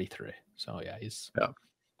Dijk's 33, so yeah, he's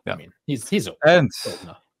I mean, he's old. And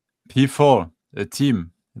P4, a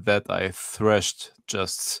team that I thrashed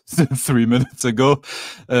just 3 minutes ago,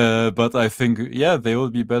 but I think they will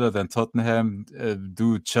be better than Tottenham.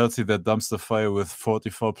 Do Chelsea that dumpster fire with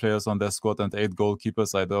 44 players on their squad and 8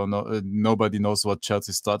 goalkeepers? I don't know. Nobody knows what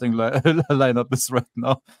Chelsea's starting lineup is right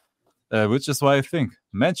now, which is why I think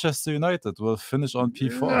Manchester United will finish on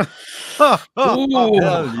P4.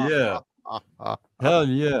 Hell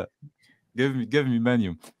yeah! Give me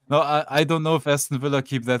menu. No, I don't know if Aston Villa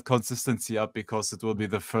keep that consistency up, because it will be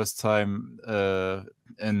the first time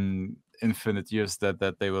in infinite years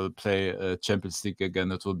that they will play Champions League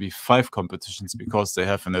again. It will be 5 competitions because they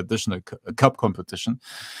have an additional cup competition.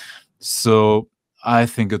 So I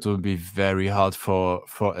think it will be very hard for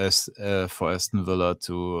Aston Villa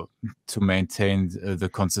to maintain the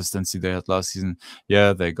consistency they had last season.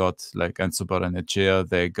 Yeah, they got like Enzo Barrenechea.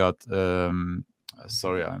 They got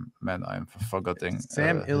sorry, I'm forgetting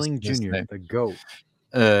Sam Illing Jr., the GOAT.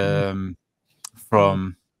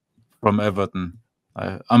 From Everton,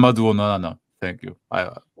 Amadou Onana. Thank you.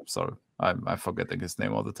 I'm forgetting his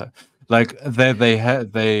name all the time. Like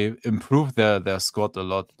they improved their squad a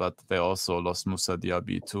lot, but they also lost Moussa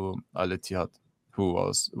Diaby to Al Ittihad, who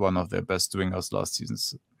was one of their best wingers last season.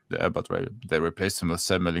 But they replaced him with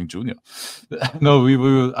Sam Illing Jr. No, we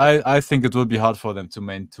will. I think it will be hard for them to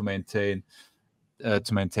maintain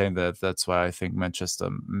that. That's why I think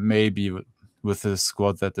Manchester, maybe with a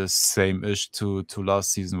squad that is same-ish to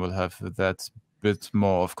last season, will have that bit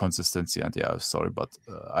more of consistency. And sorry, but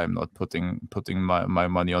I'm not putting my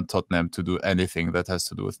money on Tottenham to do anything that has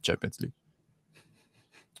to do with Champions League.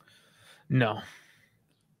 No,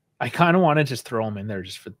 I kind of want to just throw them in there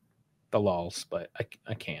just for the lulz, but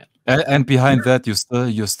I can't. And behind that, you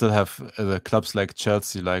still have the clubs like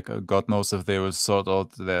Chelsea. Like God knows if they will sort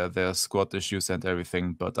out their squad issues and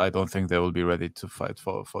everything, but I don't think they will be ready to fight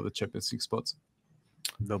for the Champions League spots.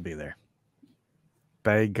 They'll be there.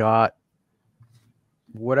 They got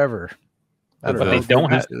whatever. But they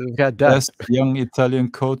don't have. They've got best young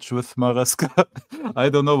Italian coach with Maresca. I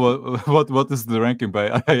don't know what is the ranking by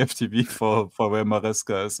IFTV for where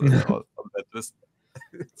Maresca is on that list.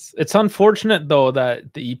 It's unfortunate though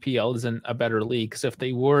that the EPL isn't a better league, because if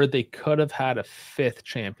they were, they could have had a 5th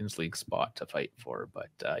Champions League spot to fight for, but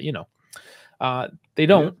they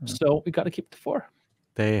don't. Yeah. So we got to keep the 4.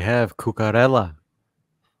 They have Cucurella.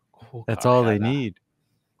 That's all they need.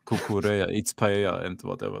 Cucurella eats paella and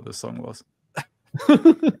whatever the song was.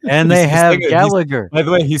 And they have Gallagher. By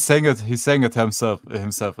the way, he sang it himself.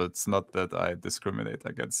 It's not that I discriminate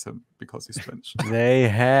against him because he's French. They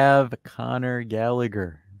have Conor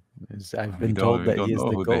Gallagher. I've been told that he's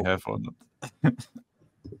the GOAT. They have or not.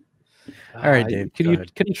 All right, Dave.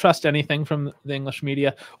 Can you trust anything from the English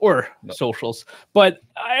media or socials? But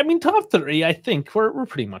I mean, top 3. I think we're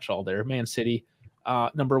pretty much all there. Man City,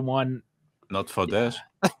 number 1. Not for Dash.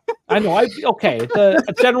 I know.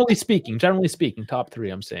 Generally speaking, top 3.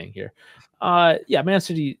 I'm saying here. Man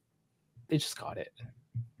City, just got it.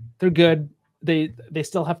 They're good. They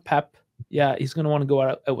still have Pep. Yeah, he's going to want to go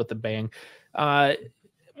out with a bang.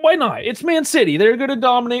 Why not? It's Man City. They're going to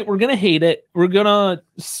dominate. We're going to hate it. We're going to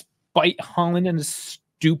spite Holland in his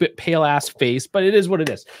stupid pale ass face, but it is what it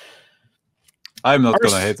is. I'm not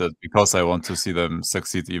going to hate it because I want to see them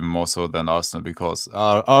succeed even more so than Arsenal, because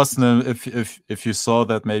Arsenal, if you saw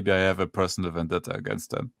that, maybe I have a personal vendetta against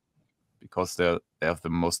them because they have the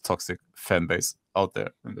most toxic fan base out there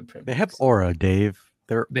in the Premier League. They have aura, Dave.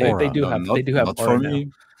 They do have not aura for now.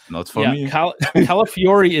 me. Not for me.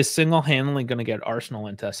 Calafiori is single-handedly going to get Arsenal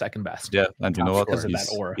into second best. Yeah, and you know what? Because of that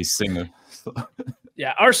aura. He's single. So.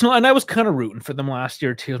 Yeah, Arsenal, and I was kind of rooting for them last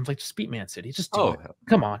year too. I'm like, just beat Man City. Just do it.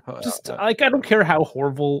 Come on. Like, I don't care how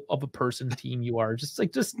horrible of a person team you are. Just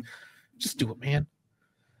do it, man.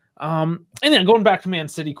 And then going back to Man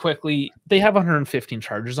City quickly, they have 115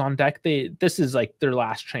 charges on deck. This is like their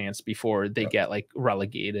last chance before they get like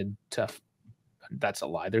relegated to. That's a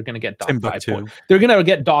lie. They're going to get docked 5 points. They're going to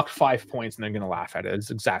get docked 5 points, and they're going to laugh at it.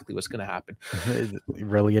 It's exactly what's going to happen.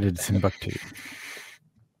 Relegated to Timbuktu.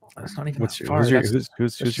 That's not even far.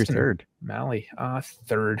 Who's your third? Mali,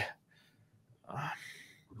 third.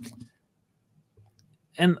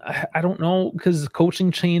 And I don't know, because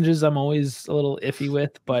coaching changes I'm always a little iffy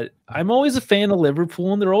with, but I'm always a fan of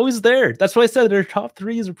Liverpool, and they're always there. That's why I said their top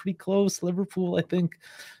threes are pretty close. Liverpool, I think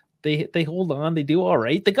they hold on. They do all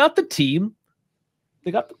right. They got the team. They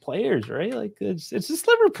got the players, right? Like it's just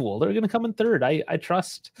Liverpool. They're going to come in third. I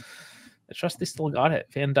trust they still got it.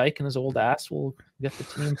 Van Dijk and his old ass will get the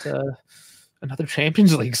team to another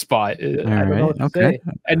Champions League spot. I don't know what to say.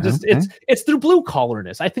 And just it's their blue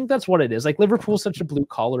collarness. I think that's what it is. Like Liverpool's such a blue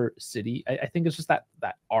collar city. I think it's just that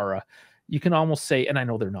aura. You can almost say, and I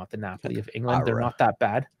know they're not the Napoli of England. They're not that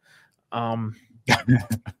bad. But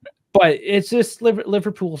it's just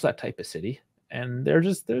Liverpool's that type of city. And they're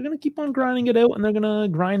going to keep on grinding it out, and they're going to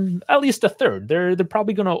grind at least a third. They're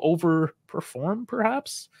probably going to overperform,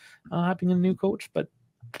 perhaps, having a new coach. But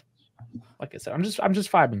like I said, I'm just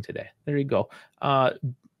vibing today. There you go.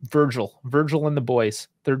 Virgil and the boys,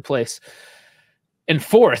 third place. And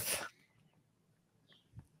fourth.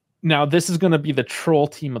 Now this is going to be the troll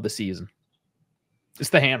team of the season. It's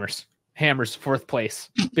the Hammers. Hammers, fourth place.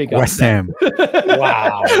 Big West Ham.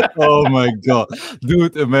 Wow. Oh my god,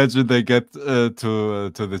 dude! Imagine they get to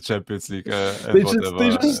the Champions League. They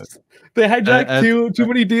hijacked too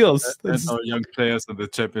many deals. And our young players in the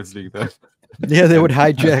Champions League. Then. Yeah, they would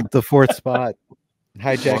hijack the fourth spot.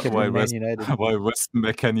 Hijack it from Man United. Why Weston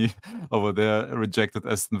McKennie over there rejected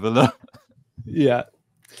Aston Villa? Yeah.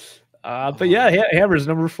 But yeah, Hammers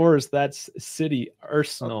number 4 is that's City,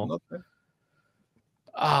 Arsenal.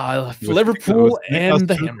 Liverpool and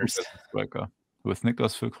the Hammers. With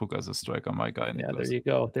Niklas Füllkrug as a striker, my guy. Yeah,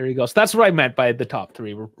 there you go. So that's what I meant by the top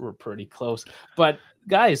 3. We're pretty close. But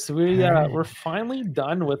guys, we're finally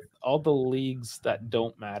done with all the leagues that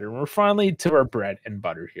don't matter. We're finally to our bread and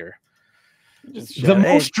butter here. The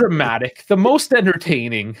most dramatic, the most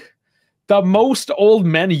entertaining, the most old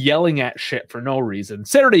men yelling at shit for no reason.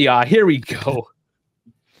 Serie A, here we go.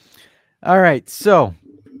 All right, so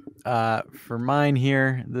for mine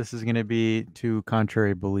here, this is going to be to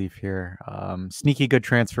contrary belief here. Sneaky good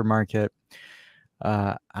transfer market.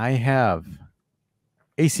 I have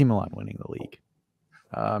AC Milan winning the league.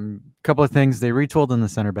 Couple of things. They retooled in the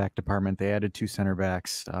center back department. They added 2 center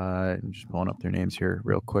backs. I'm just pulling up their names here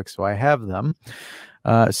real quick. So I have them.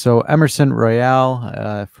 So Emerson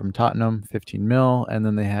Royale from Tottenham, 15 mil. And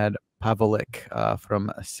then they had Pavlik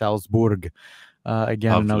from Salzburg.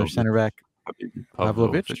 Again, another center back.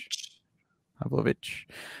 Pavlovic.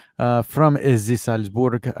 From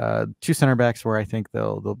Salzburg, 2 center backs where I think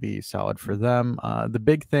they'll be solid for them. The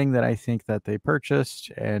big thing that I think that they purchased,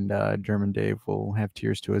 and German Dave will have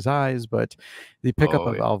tears to his eyes, but the pickup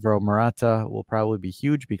of Alvaro Morata will probably be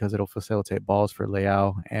huge because it'll facilitate balls for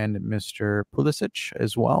Leao and Mr. Pulisic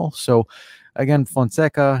as well. So again,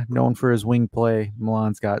 Fonseca, known for his wing play.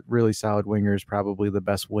 Milan's got really solid wingers, probably the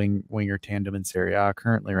best winger tandem in Serie A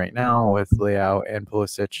currently right now with Leao and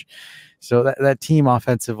Pulisic. So that team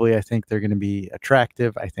offensively, I think they're going to be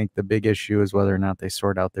attractive. I think the big issue is whether or not they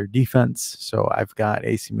sort out their defense. So I've got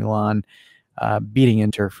AC Milan beating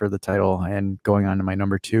Inter for the title, and going on to my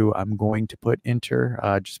number 2, I'm going to put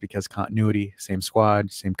Inter just because continuity, same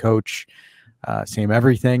squad, same coach, same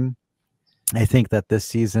everything. I think that this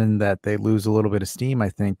season that they lose a little bit of steam. I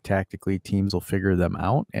think tactically teams will figure them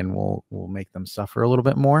out and will make them suffer a little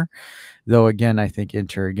bit more. Though again, I think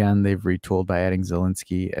Inter they've retooled by adding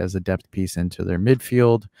Zielinski as a depth piece into their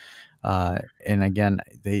midfield. And again,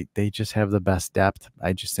 they just have the best depth.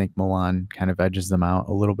 I just think Milan kind of edges them out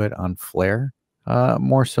a little bit on flair.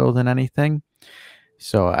 more so than anything.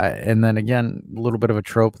 So, and then again, a little bit of a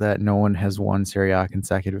trope that no one has won Serie A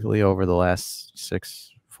consecutively over the last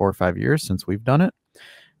 4 or 5 years since we've done it.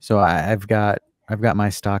 So I've got my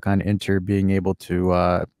stock on Inter being able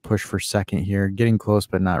to push for second here, getting close,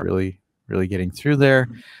 but not really getting through there.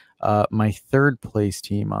 My third place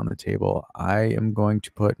team on the table, I am going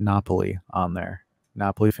to put Napoli on there.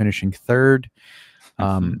 Napoli finishing third.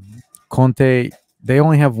 Conte, they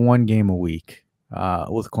only have one game a week.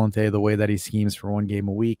 With Conte, the way that he schemes for one game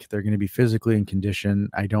a week, they're going to be physically in condition.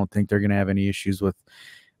 I don't think they're going to have any issues with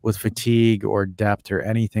fatigue or depth or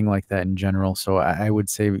anything like that in general. So I would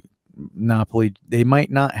say Napoli, they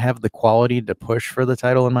might not have the quality to push for the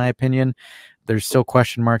title, in my opinion. There's still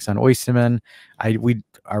question marks on Osimhen.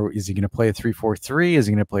 Is he going to play a 3-4-3? Is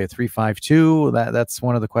he going to play a 3-5-2? That's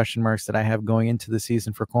one of the question marks that I have going into the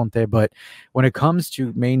season for Conte. But when it comes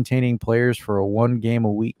to maintaining players for a 1 game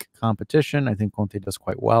a week competition, I think Conte does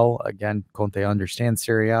quite well. Again, Conte understands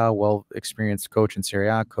Serie A, well experienced coach in Serie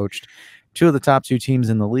A, coached 2 of the top 2 teams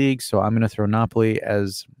in the league. So I'm going to throw Napoli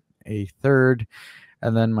as a third,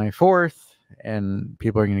 and then my fourth. And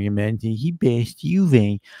people are going to get mad. He based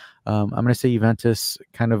Juve. I'm going to say Juventus,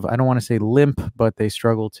 kind of, I don't want to say limp, but they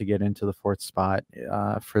struggle to get into the 4th spot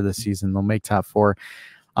for the season. They'll make top 4.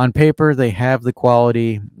 On paper, they have the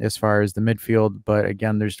quality as far as the midfield, but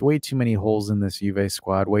again, there's way too many holes in this Juve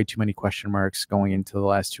squad, way too many question marks going into the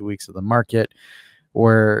last 2 weeks of the market,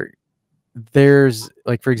 where there's,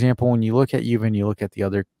 like, for example, when you look at Juve and you look at the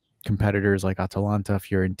other competitors like Atalanta,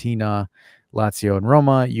 Fiorentina, Lazio, and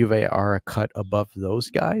Roma, Juve are a cut above those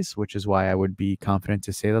guys, which is why I would be confident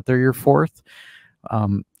to say that they're your 4th.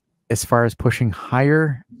 As far as pushing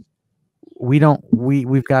higher,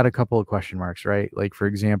 we've got a couple of question marks, right? Like, for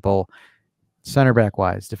example, center back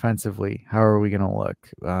wise, defensively, how are we going to look?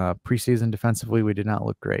 Preseason defensively, we did not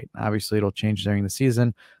look great. Obviously, it'll change during the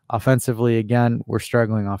season. Offensively, again, we're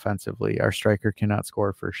struggling offensively. Our striker cannot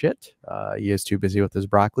score for shit. He is too busy with his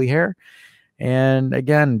broccoli hair. And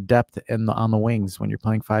again, depth on the wings. When you're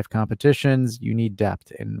playing 5 competitions, you need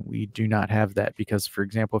depth, and we do not have that because, for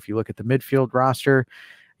example, if you look at the midfield roster,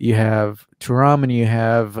 you have Thuram and you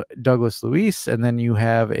have Douglas Luiz, and then you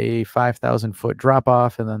have a 5,000-foot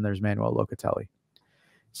drop-off, and then there's Manuel Locatelli.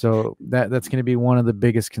 So that's going to be one of the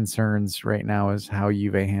biggest concerns right now is how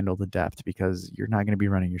Juve handle the depth, because you're not going to be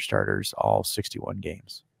running your starters all 61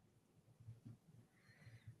 games.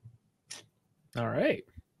 All right.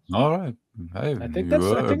 Hey, I think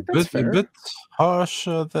that's fair. A bit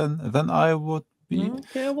harsher than I would be.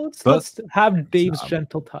 Okay, well, let's have Dave's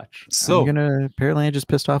gentle touch. So apparently I just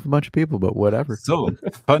pissed off a bunch of people, but whatever. So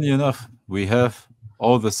funny enough, we have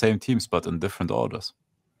all the same teams, but in different orders.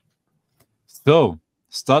 So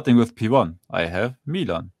starting with P1, I have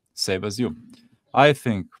Milan, same as you. I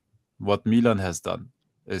think what Milan has done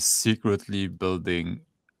is secretly building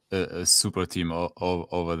a super team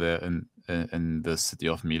over there in the city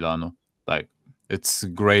of Milano. Like, it's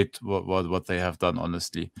great what they have done,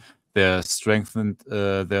 honestly. They strengthened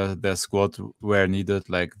their squad where needed.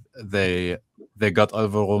 Like, they got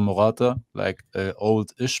Alvaro Morata, like an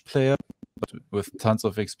old-ish player, but with tons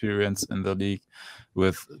of experience in the league,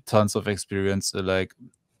 with tons of experience like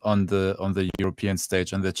on the European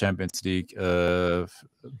stage and the Champions League,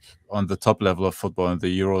 on the top level of football in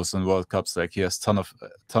the Euros and World Cups. Like, he has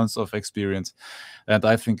tons of experience, and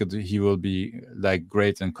I think he will be like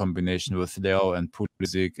great in combination with Leo and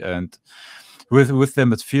Pulisic, and with their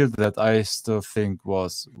midfield that I still think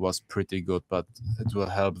was pretty good, but it will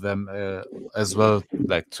help them as well,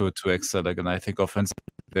 like to excel again. I think offensively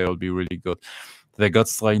they will be really good. They got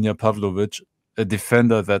Strajnir Pavlovic, a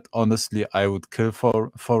defender that honestly I would kill for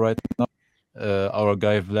right now. Our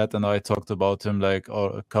guy Vlad and I talked about him like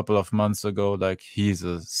a couple of months ago. Like, he's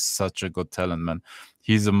such a good talent, man.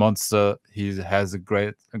 He's a monster. He has a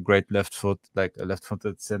great left foot, like a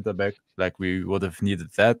left-footed center back. Like, we would have needed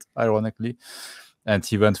that, ironically. And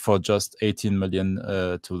he went for just 18 million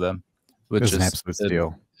to them, which is an absolute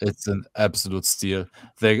steal. It's an absolute steal.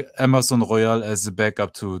 Emerson Royal as a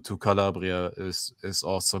backup to Calabria is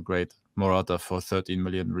also great. Morata for 13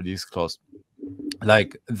 million release clause.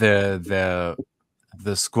 Like, the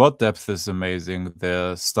squad depth is amazing.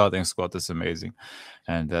 Their starting squad is amazing,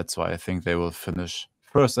 and that's why I think they will finish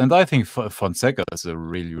first. And I think Fonseca is a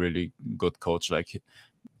really, really good coach. Like,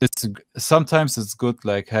 sometimes it's good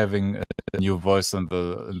like having a new voice in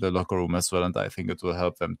the locker room as well, and I think it will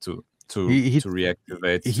help them to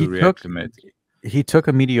reactivate. He took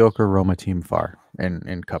a mediocre Roma team far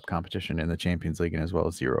in cup competition in the Champions League and as well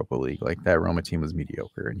as the Europa League. Like, that Roma team was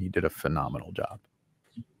mediocre, and he did a phenomenal job.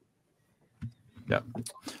 Yeah,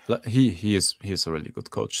 he is a really good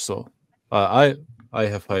coach. So I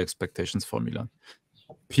have high expectations for Milan.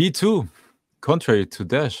 P2, contrary to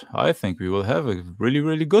Dash, I think we will have a really,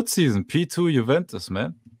 really good season. P2 Juventus,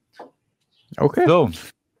 man. Okay. So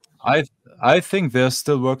I think there's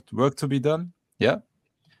still work to be done. Yeah.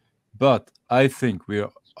 But I think we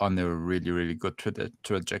are on a really, really good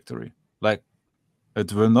trajectory. Like,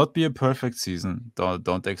 it will not be a perfect season.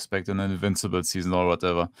 Don't expect an invincible season or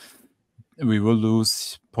whatever. We will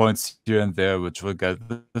lose points here and there, which will get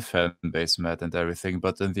the fan base mad and everything.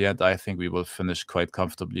 But in the end, I think we will finish quite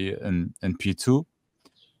comfortably in P2.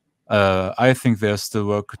 I think there's still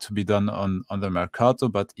work to be done on the Mercato,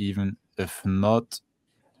 but even if not,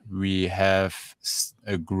 we have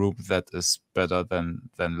a group that is better than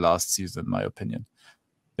last season, in my opinion.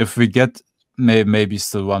 If we get maybe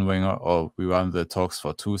still one winger, or we run the talks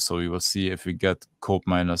for 2, so we will see if we get Cope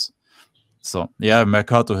minus. So yeah,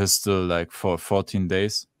 Mercato is still like for 15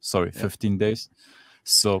 days. So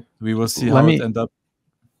we will see how it ends up.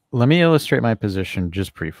 Let me illustrate my position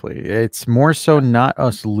just briefly. It's more so not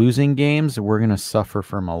us losing games. We're going to suffer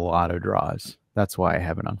from a lot of draws. That's why I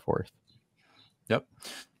have it on 4th. Yep.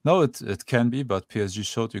 No, it can be, but PSG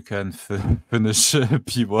showed you can finish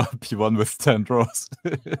P1 with 10 draws.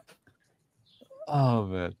 Oh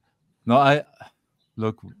man. No,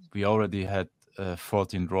 we already had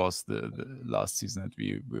 14 draws the last season, and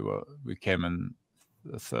we came in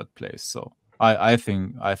 3rd place. So I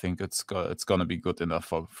think it's gonna be good enough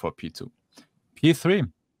for P2.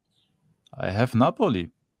 P3, I have Napoli.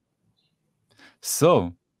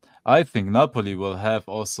 So I think Napoli will have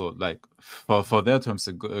also, like, for their terms,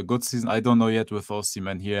 a good season. I don't know yet with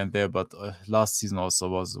Osimhen here and there, but last season also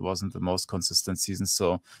wasn't the most consistent season.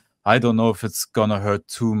 So I don't know if it's gonna hurt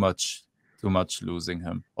too much losing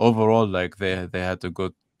him. Overall, like, they had a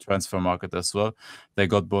good transfer market as well. They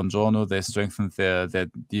got Buongiorno. They strengthened their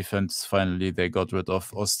defense. Finally, they got rid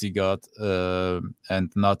of Ostigard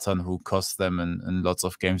and Nathan, who cost them in lots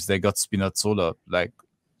of games. They got Spinazzola, like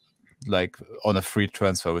on a free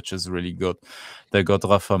transfer, which is really good. They got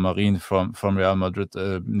Rafa Marin from Real Madrid,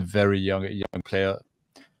 a very young player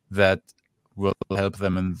that will help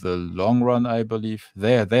them in the long run, I believe.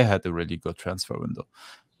 They had a really good transfer window.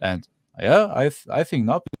 And yeah, I think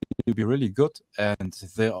Napoli will be really good. And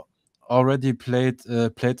they already played a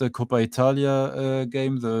Coppa Italia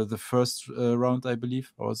game, the first round, I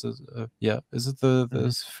believe. Or is it is it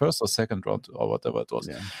the first or second round or whatever it was?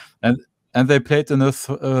 Yeah. And they played in a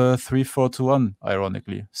 3-4-2-1,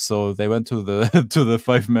 ironically. So they went to the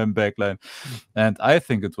 5-man backline, and I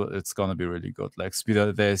think it's gonna be really good. Like,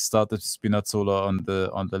 they started Spinazzola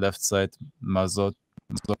on the left side, Mazzocchi,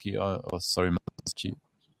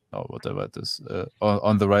 or whatever it is,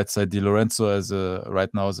 on the right side, Di Lorenzo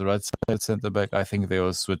right now as a right side center back. I think they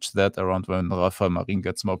will switch that around when Rafa Marin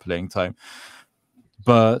gets more playing time.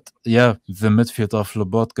 But yeah, the midfield of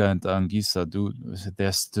Lobotka and Anguissa,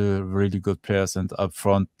 they're still really good players, and up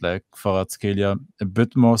front, like Kvaratskhelia, a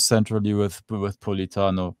bit more centrally with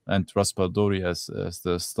Politano and Raspadori as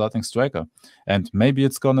the starting striker. And maybe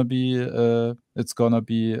it's gonna be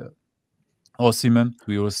Osimhen.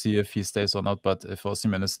 We will see if he stays or not. But if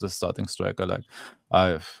Osimhen is the starting striker, like,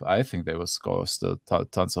 I think they will score still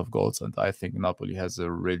tons of goals, and I think Napoli has a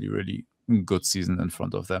really, really good season in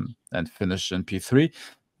front of them and finish in P3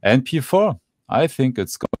 and P4. I think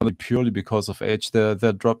it's going to be purely because of age, their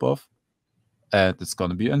drop off, and it's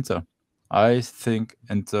going to be Inter. I think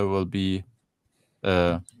Inter will be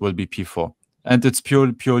P4, and it's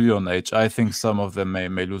purely on age. I think some of them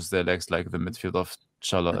may lose their legs, like the midfield of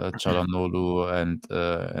Çalhanoğlu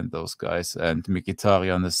and those guys, and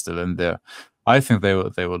Mkhitaryan is still in there. I think they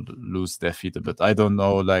will lose their feet a bit. I don't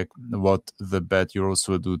know, like, what the bad Euros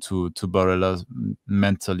will do to Barella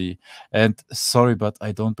mentally. And sorry, but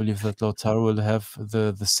I don't believe that Lautaro will have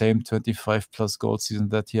the same 25+ goal season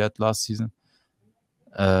that he had last season.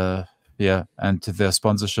 Yeah, and their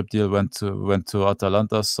sponsorship deal went to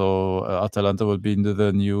Atalanta, so Atalanta will be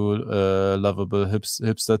the new lovable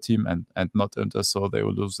hipster team, and not Inter, so they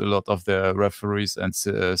will lose a lot of their referees and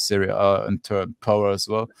Serie A in turn power as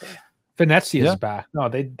well. Venezia is back. No,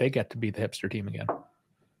 they get to be the hipster team again.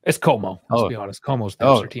 It's Como. Let's be honest. Como's the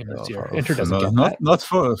hipster team this year. Inter doesn't get that. Not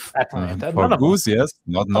for Goose, yes.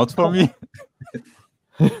 Not for me.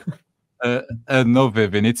 No,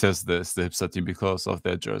 Venezia is the hipster team because of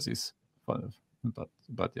their jerseys.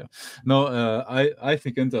 But yeah. No, I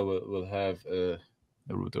think Inter will have a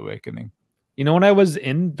rude awakening. You know, when I was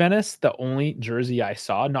in Venice, the only jersey I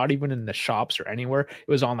saw, not even in the shops or anywhere, it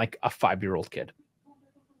was on like a 5-year-old kid.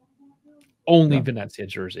 Only Venezia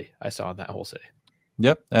jersey I saw in that whole city.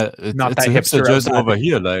 Yep, Not it's that a hipster hipster jersey outside over the-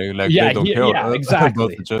 here. Like Yeah, they don't care yeah, about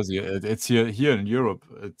exactly. the jersey. It's here in Europe.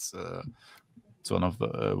 It's one of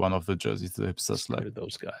the jerseys the hipsters Screw like.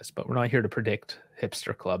 those guys, but we're not here to predict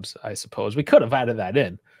hipster clubs. I suppose we could have added that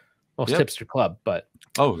in, most Yep. hipster club, but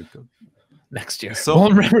Oh, next year. so We'll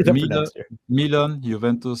remember them for next year. Milan,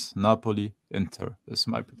 Juventus, Napoli, Inter is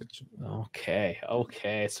my prediction.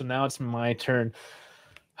 Okay. So now it's my turn.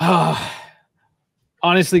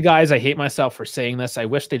 Honestly, guys, I hate myself for saying this. I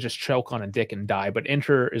wish they just choke on a dick and die, but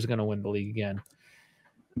Inter is going to win the league again.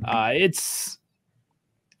 It's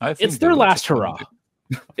their last hurrah.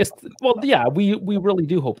 We really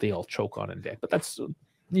do hope they all choke on a dick, but that's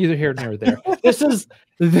neither here nor there. This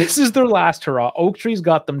is their last hurrah. Oak Tree's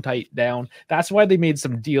got them tight down. That's why they made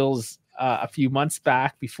some deals a few months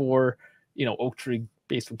back before Oak Tree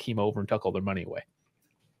basically came over and took all their money away.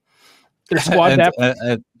 Their squad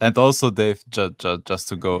and also Dave, just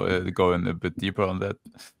to go in a bit deeper on that,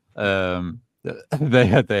 they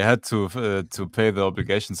had to pay the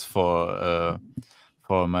obligations for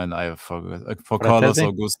Carlos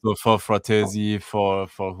Augusto, for Fratesi, for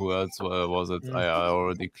who else was it? I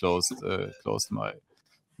already closed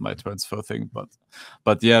my transfer thing,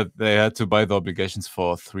 but yeah, they had to buy the obligations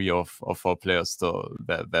for 3 or 4 players. So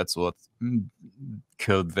that's what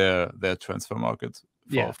killed their transfer market.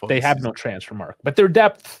 They have no transfer market, but their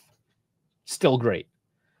depth still great.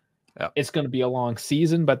 Yeah. It's going to be a long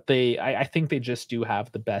season, but I think they just do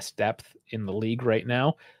have the best depth in the league right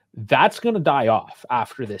now. That's going to die off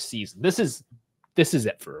after this season. This is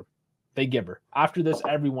it for them. They give her. After this,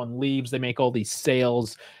 everyone leaves. They make all these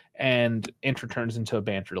sales, and Inter turns into a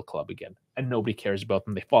banter club again, and nobody cares about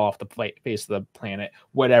them. They fall off the face of the planet,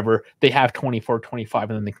 whatever. They have 24, 25,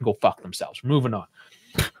 and then they can go fuck themselves. Moving on.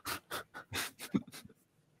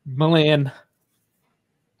 Milan,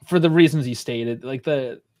 for the reasons he stated, like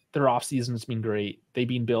their offseason has been great. They've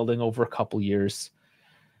been building over a couple years.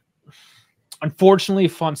 Unfortunately,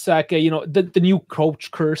 Fonseca, the new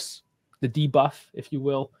coach curse, the debuff, if you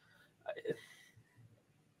will.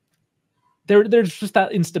 There's just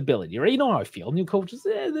that instability, right? You know how I feel. New coaches,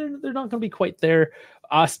 they're not going to be quite there.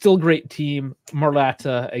 Still great team.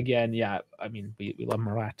 Morata, again, yeah. I mean, we love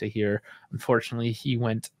Morata here. Unfortunately, he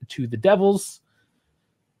went to the Devils,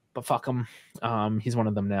 but fuck him. He's one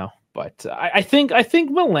of them now. But I think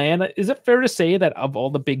Milan, is it fair to say that of all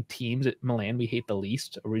the big teams at Milan, we hate the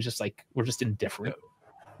least? Or we're just indifferent?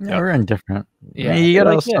 Yeah, we're indifferent. Yeah, you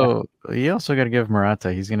also got to give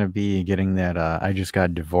Morata. He's going to be getting that I just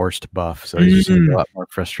got divorced buff, so he's just going to be a lot more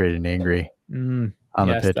frustrated and angry on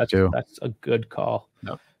the pitch too. That's a good call.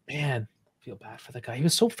 Yep. Man, I feel bad for the guy. He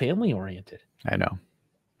was so family oriented. I know.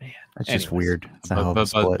 Man, that's just weird. It's not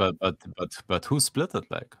but who split it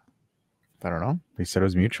like? I don't know. They said it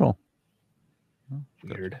was mutual.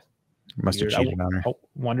 Weird. Must have cheated on her. I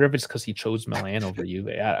wonder if it's because he chose Milan over Juve.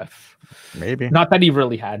 Yeah, maybe. Not that he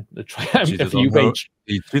really had the choice.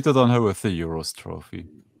 He cheated on her with the Euros trophy.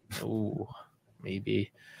 Oh,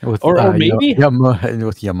 maybe. With, maybe with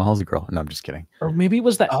Yamal's girl. No, I'm just kidding. Or maybe it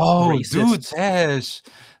was that. Dude, Ash,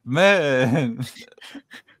 man.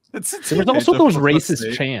 There was also those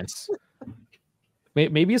racist chants.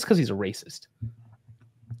 Maybe it's because he's a racist.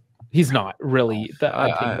 He's not really. I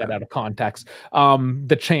take that out of context.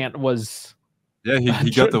 The chant was. Yeah,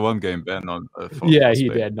 he got the 1 game ban on. Yeah, he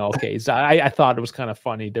did. No, okay. So I thought it was kind of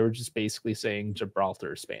funny. They were just basically saying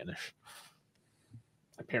Gibraltar is Spanish.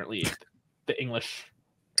 Apparently, the English.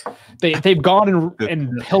 They've gone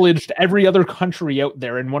and pillaged every other country out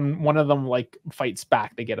there, and one of them like fights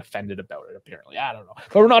back, they get offended about it. Apparently, I don't know.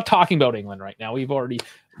 But we're not talking about England right now. We've already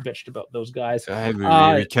bitched about those guys.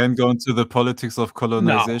 We can go into the politics of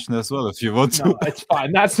colonization as well if you want to. No, it's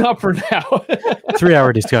fine. That's not for now.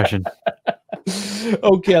 3-hour discussion.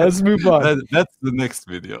 Okay, let's move on. That's the next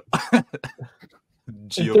video. In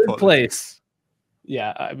third place.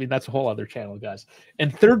 Yeah, I mean, that's a whole other channel, guys.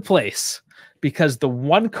 In third place, because the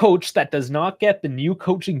one coach that does not get the new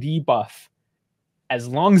coaching debuff, as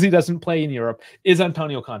long as he doesn't play in Europe, is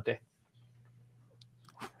Antonio Conte.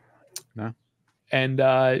 No. And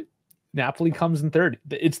Napoli comes in third.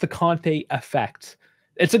 It's the Conte effect.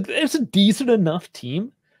 It's a decent enough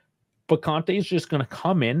team, but Conte is just going to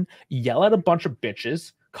come in, yell at a bunch of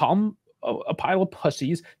bitches, call them a pile of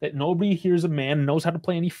pussies that nobody hears a man knows how to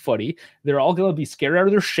play any footy. They're all going to be scared out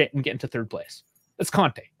of their shit and get into third place. That's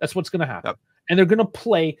Conte. That's what's going to happen. Yep. And they're going to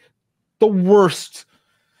play the worst.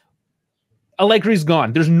 Allegri's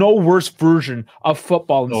gone. There's no worse version of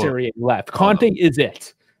football in Serie A left. Conte is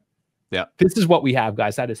it. Yeah. This is what we have,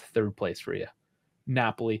 guys. That is third place for you.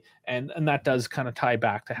 Napoli. And that does kind of tie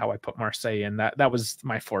back to how I put Marseille in. That was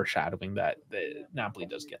my foreshadowing that Napoli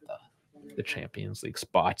does get the Champions League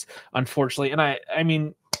spots, unfortunately. And I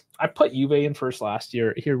mean, I put Juve in first last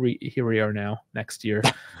year. Here we are now. Next year,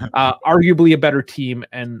 arguably a better team,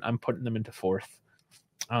 and I'm putting them into fourth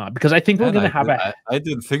because I think we're going to have I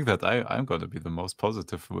didn't think that I'm going to be the most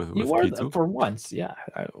positive with you are P2. For once, yeah.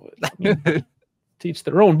 I mean, teach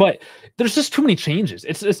their own, but there's just too many changes.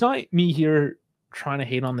 It's not me here trying to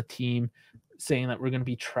hate on the team, saying that we're going to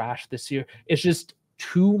be trash this year. It's just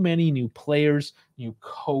too many new players, new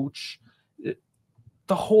coach.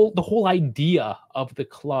 The whole idea of the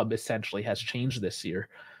club essentially has changed this year.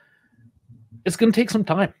 It's going to take some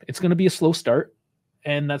time. It's going to be a slow start,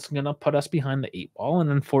 and that's going to put us behind the 8 ball. And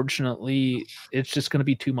unfortunately, it's just going to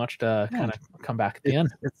be too much to kind of come back at the end.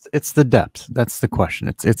 It's the depth. That's the question.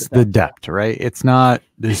 It's the depth, right? It's not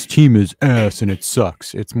this team is ass and it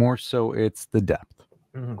sucks. It's more so it's the depth.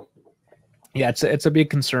 Mm-hmm. Yeah, it's a big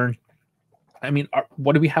concern. I mean,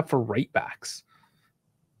 what do we have for right backs?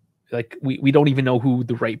 Like we don't even know who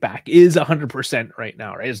the right back is 100% right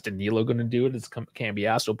now, right? Is Danilo going to do it? Is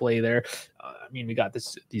Cambiasso play there? I mean, we got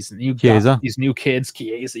these new kids,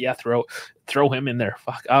 Chiesa. Yeah, throw him in there.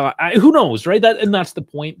 Fuck, who knows, right? That's the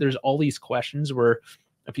point. There's all these questions where,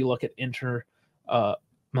 if you look at Inter,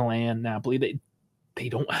 Milan, Napoli, they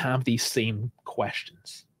don't have these same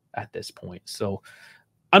questions at this point. So,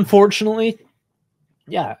 unfortunately,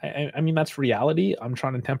 yeah, I mean that's reality. I'm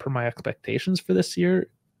trying to temper my expectations for this year.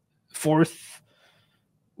 Fourth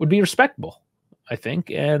would be respectable, I think,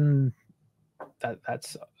 and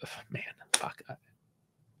that's man, fuck. I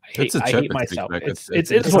hate myself. It's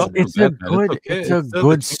a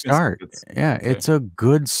good start. Yeah, it's a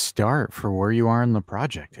good start for where you are in the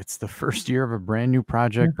project. It's the first year of a brand new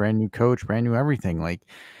project, brand new coach, brand new everything. Like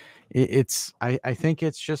I think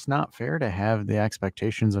it's just not fair to have the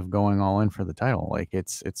expectations of going all in for the title. Like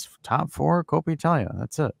it's top 4 Coppa Italia.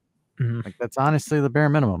 That's it. Like that's honestly the bare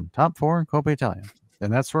minimum. Top 4 Coppa Italia,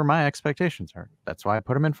 and that's where my expectations are. That's why I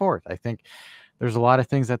put them in 4th. I think there's a lot of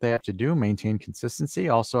things that they have to do, maintain consistency.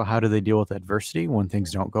 Also, how do they deal with adversity when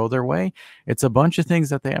things don't go their way? It's a bunch of things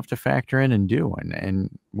that they have to factor in and do, and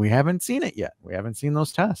we haven't seen it yet. We haven't seen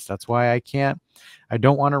those tests. That's why I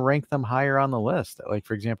don't want to rank them higher on the list. Like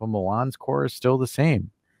for example, Milan's core is still the same.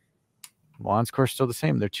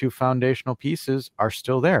 Their 2 foundational pieces are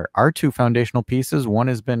still there. Our 2 foundational pieces, one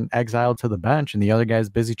has been exiled to the bench and the other guy's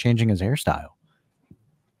busy changing his hairstyle.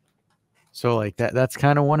 So like that's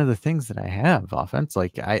kind of one of the things that I have offense.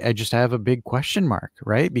 Like I just have a big question mark,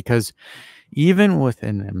 right? Because even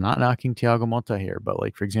within, I'm not knocking Thiago Motta here, but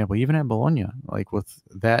like, for example, even at Bologna, like with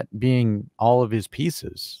that being all of his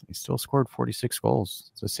pieces, he still scored 46 goals.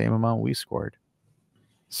 It's the same amount we scored.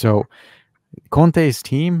 So Conte's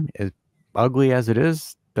team, is ugly as it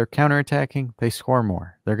is, they're counterattacking. They score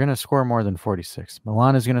more. They're going to score more than 46.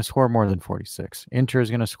 Milan is going to score more than 46. Inter is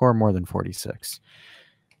going to score more than 46.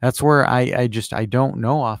 That's where I don't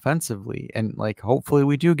know offensively. And like, hopefully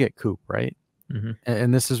we do get Coop, right?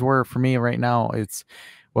 And this is where, for me right now, it's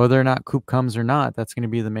whether or not Coop comes or not, that's going to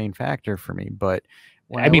be the main factor for me. But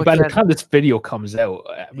I mean, by the time this video comes out,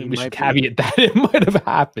 I mean, we should caveat that it might have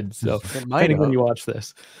happened. So depending when you watch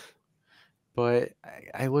this. But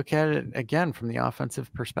I look at it again from the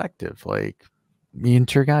offensive perspective. Like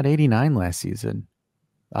Inter got 89 last season.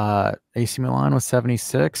 AC Milan was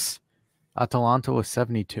 76. Atalanta was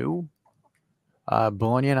 72.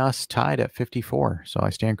 Bologna and us tied at 54. So I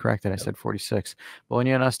stand corrected. I said 46.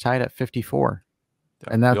 Bologna and us tied at 54.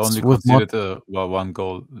 Yeah, and that's only with considered one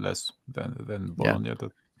goal less than Bologna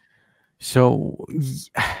did. So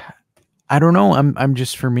I don't know. I'm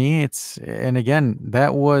just, for me, it's, and again,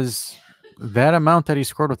 that amount that he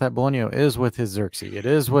scored with that Bologna is with his Xerxes. It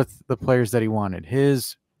is with the players that he wanted.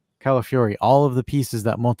 His Calafiori, all of the pieces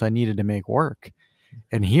that Motta needed to make work.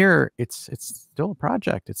 And here, it's still a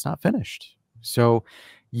project. It's not finished. So,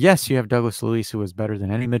 yes, you have Douglas Luiz, who was better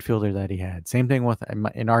than any midfielder that he had. Same thing with, and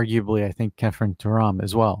arguably, I think, Kefren Turam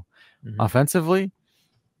as well. Offensively,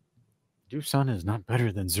 Dusan is not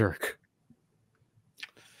better than Zerk.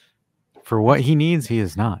 For what he needs, he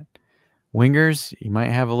is not. Wingers, you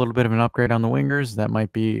might have a little bit of an upgrade on the wingers. That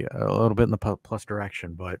might be a little bit in the plus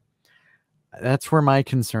direction, but that's where my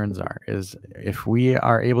concerns are, is if we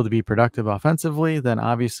are able to be productive offensively, then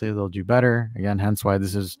obviously they'll do better. Again, hence why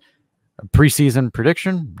this is a preseason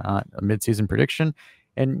prediction, not a midseason prediction.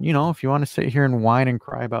 And, you know, if you want to sit here and whine and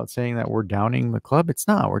cry about saying that we're downing the club, it's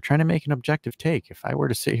not. We're trying to make an objective take. If I were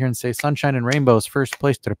to sit here and say sunshine and rainbows, first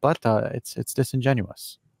place tripleta, it's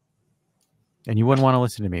disingenuous. And you wouldn't want to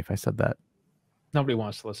listen to me if I said that. Nobody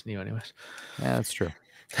wants to listen to you anyways. Yeah, that's true.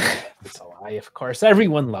 That's a lie, of course.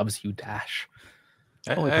 Everyone loves you, Dash.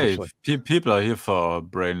 Hey, people are here for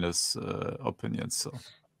brainless opinions. So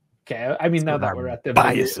Okay, I mean, now that we're at the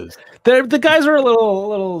biases, the guys are a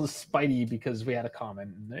little spitey because we had a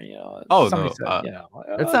comment. You know, Oh, somebody no, said, you know,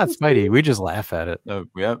 it's not spitey. We just laugh at it.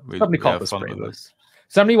 Somebody called us brainless.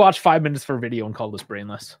 Somebody watched 5 minutes for a video and called us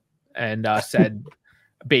brainless, and said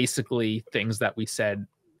basically things that we said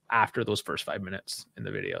after those first 5 minutes in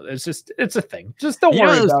the video. It's a thing. Just don't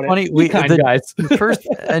worry about funny. it. Guys.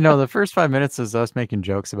 I know the first 5 minutes is us making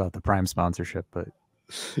jokes about the Prime sponsorship, but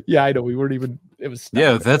yeah, I know we weren't even. It was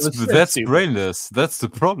that's brainless. That's the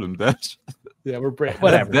problem, Dash. Yeah, we're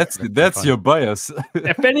whatever. That's your bias.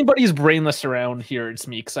 If anybody's brainless around here, it's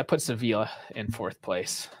me because I put Sevilla in 4th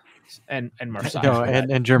place. And Marseille. No,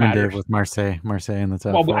 and German Dave with Marseille in the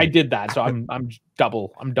top. Well, I did that, so I'm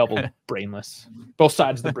double brainless. Both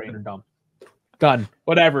sides of the brain are dumb. Done.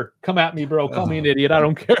 Whatever. Come at me, bro. Call me an idiot. I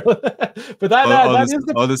don't care. But that is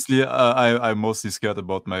the... honestly, I'm mostly scared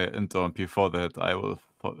about my Inter and before that I will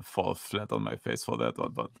fall flat on my face for that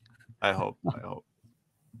one. But I hope. All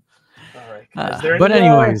right. Is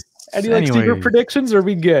there any secret predictions? Or are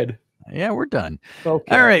we good? Yeah, we're done.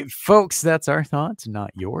 Okay. All right, folks, that's our thoughts, not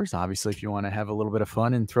yours. Obviously, if you want to have a little bit of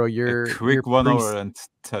fun and throw your quick 1 hour and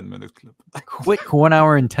 10-minute clip. Quick 1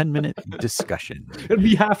 hour and 10-minute discussion. It'll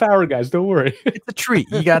be half hour, guys. Don't worry. It's a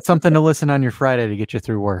treat. You got something to listen on your Friday to get you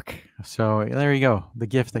through work. So there you go. The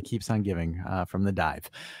gift that keeps on giving from the dive.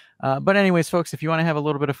 But anyways, folks, if you want to have a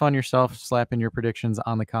little bit of fun yourself, slap in your predictions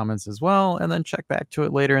on the comments as well, and then check back to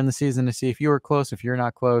it later in the season to see if you were close, if you're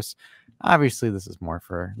not close. Obviously, this is more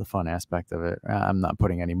for the fun aspect of it. I'm not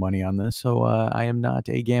putting any money on this, so I am not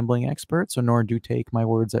a gambling expert, so nor do take my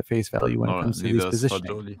words at face value when it comes to these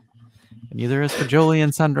positioning. Neither is for Jolie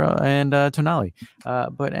and Sandra and Tonali.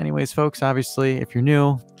 But anyways, folks, obviously, if you're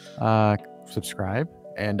new, subscribe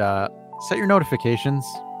and set your notifications.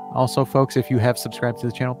 Also, folks, if you have subscribed to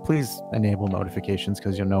the channel, please enable notifications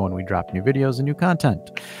because you'll know when we drop new videos and new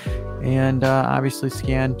content. And obviously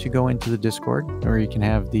scan to go into the Discord where you can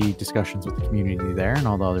have the discussions with the community there and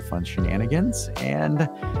all the other fun shenanigans. And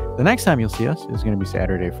the next time you'll see us is going to be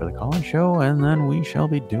Saturday for the call-in show, and then we shall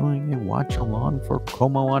be doing a watch-along for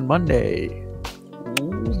Como on Monday.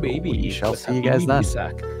 Ooh, baby. We shall see you guys then.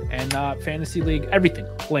 And Fantasy League, everything,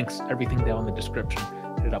 links, everything down in the description.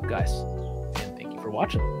 Hit it up, guys. And thank you for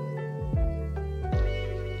watching.